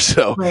after.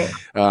 So Right.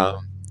 it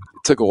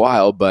took a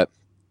while, but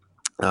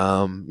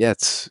yeah,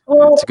 it's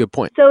a good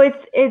point. So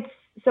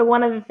so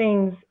one of the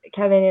things,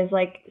 Kevin, is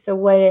like, so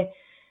what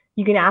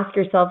you can ask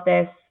yourself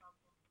this.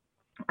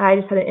 I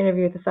just had an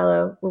interview with a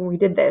fellow when we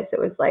did this. It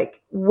was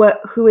like,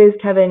 who is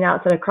Kevin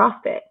outside of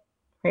CrossFit?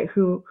 Right?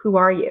 Who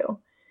are you?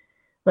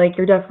 Like,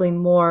 you're definitely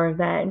more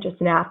than just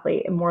an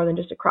athlete and more than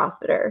just a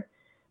CrossFitter.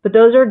 But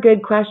those are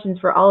good questions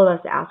for all of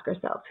us to ask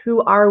ourselves.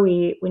 Who are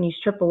we when you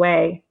strip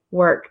away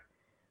work,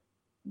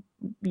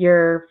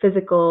 your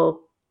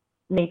physical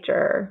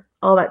nature,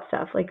 all that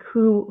stuff? Like,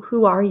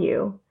 who are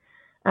you?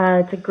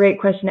 It's a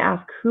great question to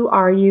ask. Who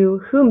are you?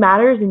 Who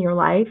matters in your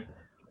life?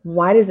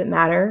 Why does it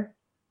matter?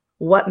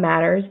 What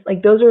matters?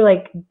 Like, those are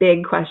like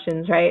big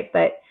questions, right?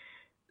 But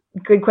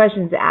good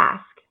questions to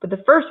ask. But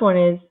the first one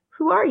is,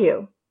 who are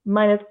you?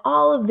 Minus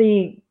all of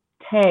the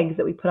tags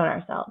that we put on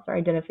ourselves, our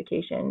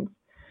identifications.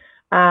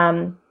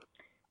 And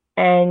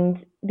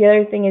the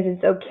other thing is,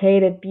 it's okay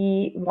to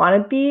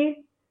want to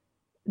be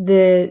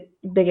the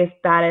biggest,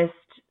 baddest,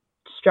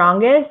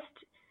 strongest,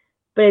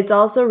 but it's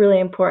also really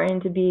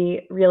important to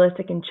be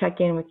realistic and check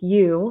in with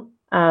you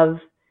of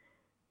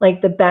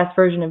like the best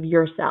version of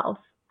yourself.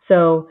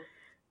 So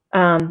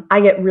I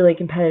get really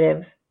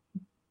competitive,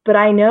 but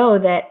I know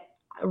that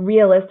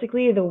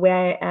realistically, the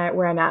way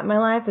where I'm at in my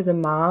life as a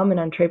mom and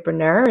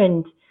entrepreneur,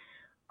 and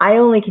I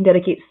only can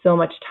dedicate so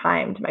much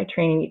time to my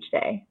training each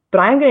day, but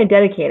I'm going to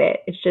dedicate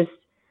it. It's just,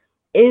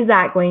 is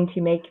that going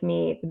to make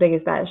me the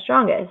biggest, baddest,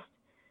 strongest?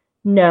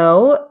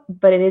 No,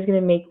 but it is going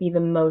to make me the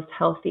most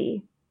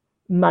healthy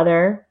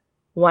mother,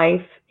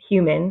 wife,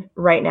 human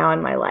right now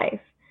in my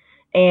life.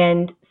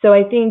 And so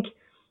I think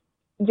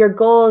your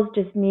goals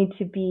just need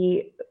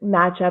to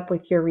match up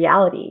with your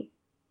reality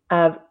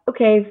of,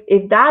 okay,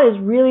 if that is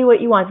really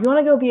what you want, if you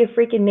want to go be a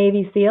freaking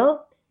Navy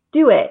SEAL,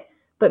 do it.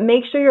 But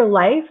make sure your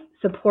life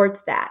supports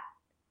that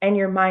and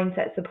your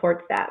mindset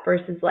supports that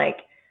versus like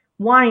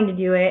wanting to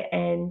do it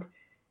and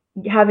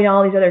having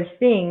all these other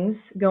things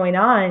going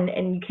on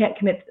and you can't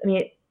commit. I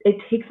mean, it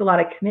takes a lot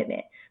of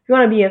commitment. If you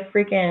want to be a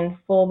freaking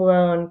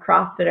full-blown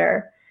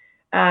CrossFitter,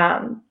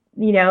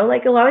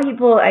 like a lot of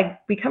people,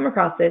 we come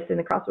across this in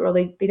the CrossFit world,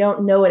 they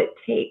don't know what it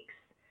takes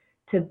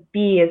to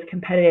be as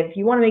competitive. If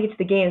you want to make it to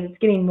the games, it's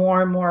getting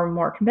more and more and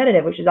more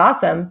competitive, which is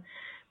awesome.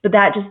 But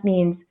that just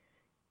means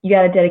you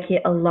got to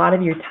dedicate a lot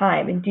of your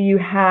time. And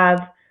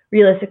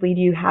realistically,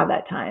 do you have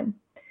that time?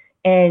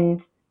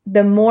 And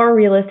the more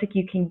realistic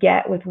you can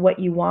get with what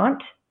you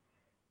want,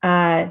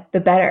 the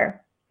better.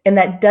 And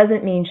that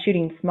doesn't mean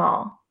shooting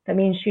small. That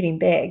means shooting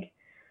big.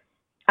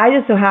 I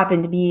just so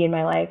happen to be in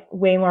my life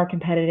way more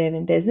competitive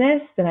in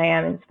business than I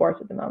am in sports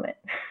at the moment.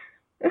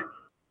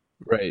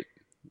 Right.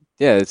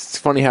 Yeah, it's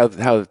funny how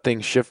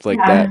things shift like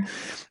that.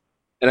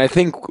 And I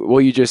think what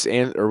you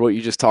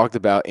just talked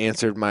about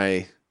answered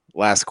my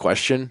last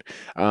question,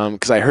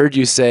 because I heard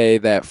you say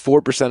that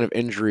 4% of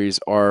injuries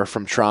are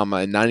from trauma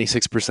and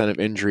 96% of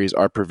injuries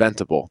are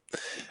preventable.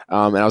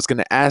 And I was going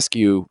to ask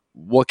you,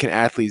 what can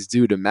athletes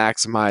do to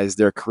maximize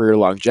their career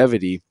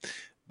longevity?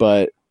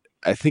 But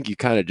I think you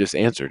kind of just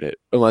answered it,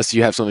 unless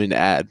you have something to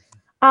add.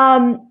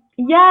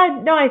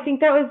 Yeah, no, I think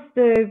that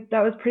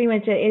was pretty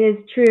much it. It is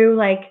true,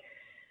 like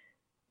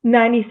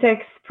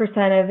 96%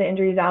 of the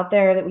injuries out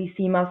there that we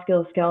see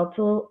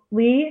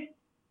musculoskeletally,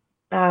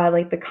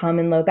 like the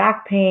common low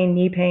back pain,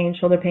 knee pain,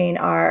 shoulder pain,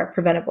 are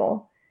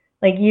preventable.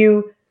 Like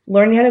you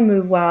learning how to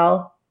move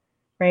well,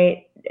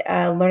 right?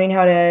 Learning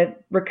how to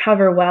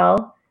recover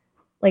well.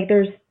 Like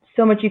there's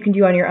so much you can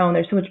do on your own.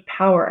 There's so much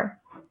power.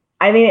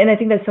 I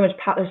think there's so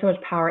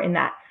much power in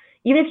that.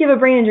 Even if you have a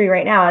brain injury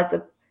right now, it's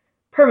a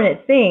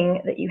permanent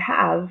thing that you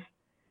have,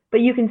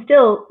 but you can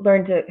still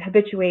learn to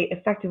habituate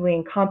effectively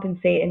and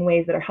compensate in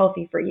ways that are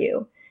healthy for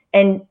you.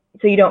 And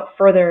so you don't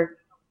further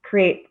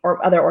create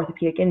other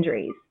orthopedic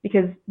injuries,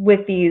 because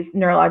with these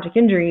neurologic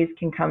injuries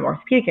can come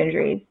orthopedic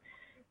injuries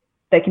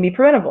that can be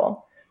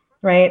preventable,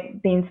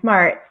 right? Being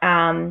smart.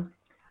 The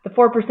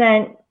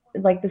 4%,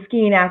 like the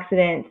skiing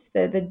accidents,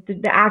 the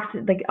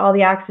accident, like all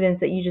the accidents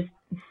that you just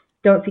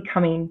don't see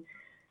coming,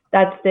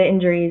 that's the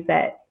injuries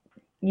that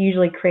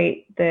usually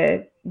create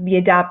this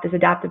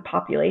adaptive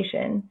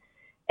population.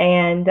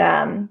 And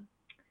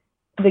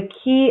the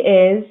key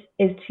is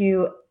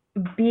to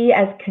be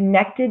as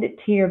connected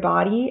to your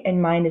body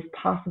and mind as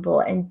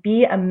possible and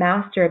be a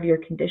master of your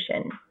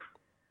condition.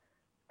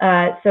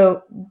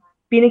 So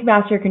being a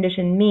master of your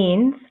condition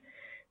means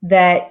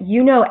that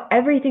you know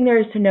everything there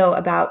is to know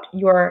about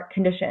your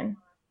condition.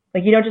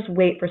 Like you don't just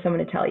wait for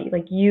someone to tell you,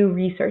 like you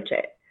research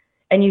it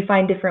and you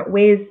find different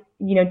ways,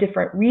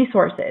 different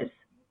resources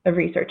of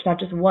research, not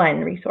just one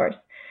resource.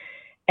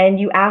 And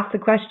you ask the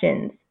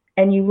questions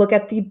and you look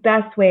at the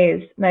best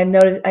ways. And I've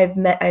noticed,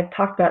 I've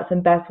talked about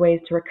some best ways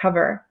to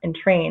recover and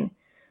train.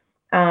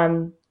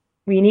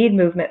 We need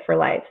movement for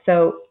life.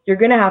 So you're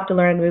going to have to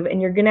learn to move and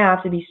you're going to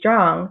have to be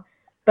strong,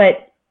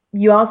 but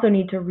you also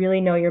need to really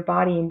know your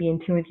body and be in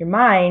tune with your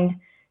mind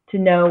to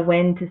know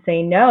when to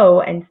say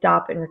no and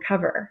stop and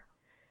recover.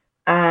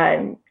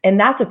 And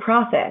that's a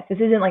process. This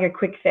isn't like a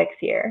quick fix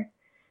here.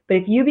 But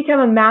if you become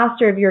a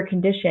master of your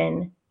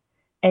condition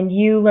and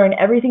you learn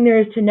everything there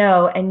is to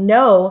know and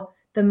know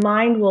the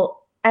mind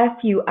will F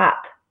you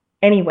up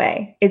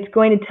anyway. It's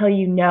going to tell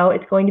you no.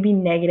 It's going to be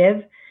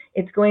negative.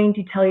 It's going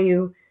to tell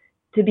you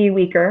to be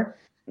weaker.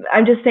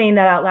 I'm just saying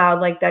that out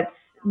loud. Like, that's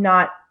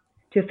not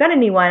to offend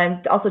anyone.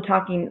 I'm also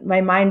talking,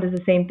 my mind does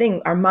the same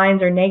thing. Our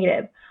minds are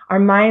negative. Our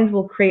minds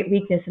will create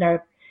weakness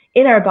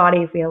in our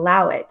body if we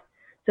allow it.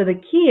 So the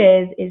key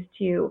is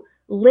to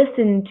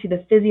listen to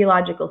the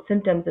physiological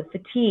symptoms of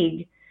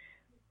fatigue,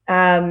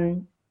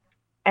 and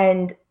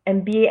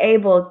be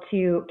able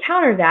to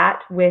counter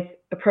that with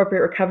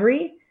appropriate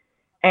recovery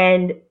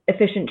and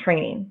efficient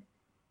training,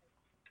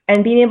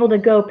 and being able to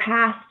go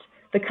past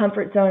the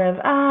comfort zone of,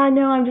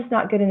 no, I'm just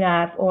not good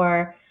enough,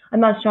 or I'm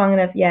not strong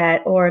enough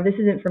yet, or this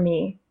isn't for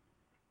me.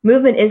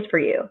 Movement is for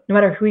you, no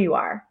matter who you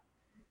are.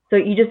 So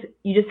you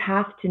just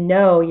have to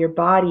know your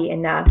body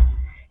enough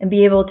and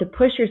be able to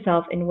push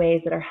yourself in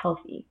ways that are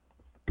healthy.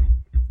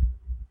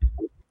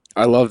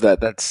 I love that.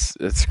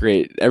 That's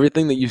great.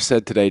 Everything that you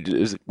said today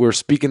is, we're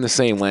speaking the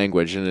same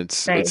language, and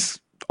Nice. it's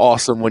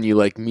awesome when you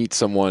like meet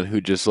someone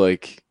who just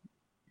like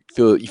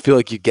feel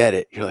like you get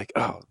it. You're like,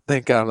 oh,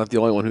 thank God I'm not the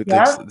only one who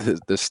thinks Yep.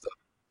 this stuff.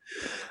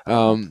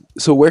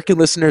 So where can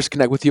listeners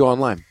connect with you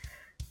online?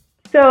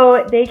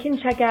 So they can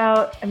check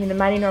out, the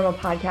Mighty Normal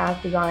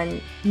podcast is on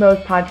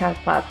most podcast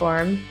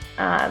platforms.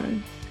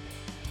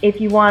 If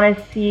you want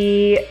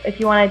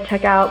to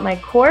check out my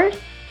course,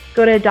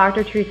 go to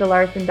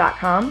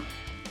drteresalarson.com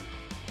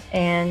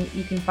and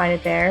you can find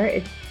it there.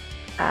 It's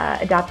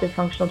adaptive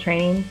functional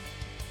training.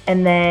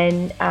 And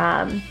then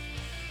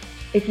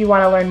if you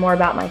want to learn more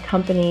about my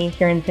company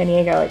here in San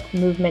Diego, it's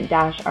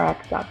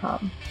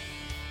movement-rx.com.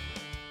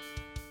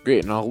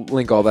 Great, and I'll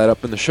link all that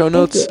up in the show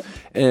notes.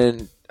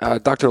 And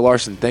Dr.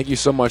 Larson, thank you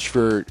so much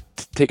for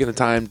taking the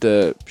time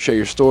to share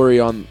your story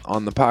on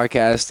the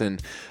podcast,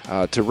 and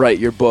to write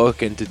your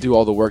book, and to do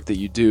all the work that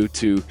you do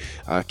to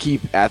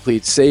keep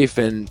athletes safe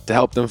and to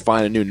help them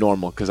find a new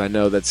normal, because I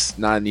know that's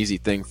not an easy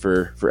thing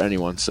for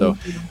anyone. So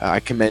I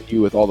commend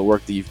you with all the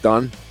work that you've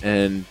done,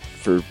 and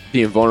for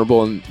being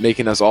vulnerable and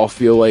making us all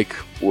feel like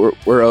we're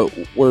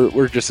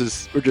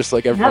just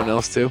like everyone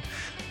else too.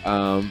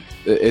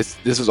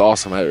 This was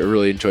awesome. I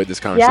really enjoyed this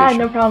conversation. Yeah,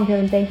 no problem,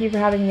 Kevin. Thank you for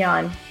having me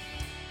on.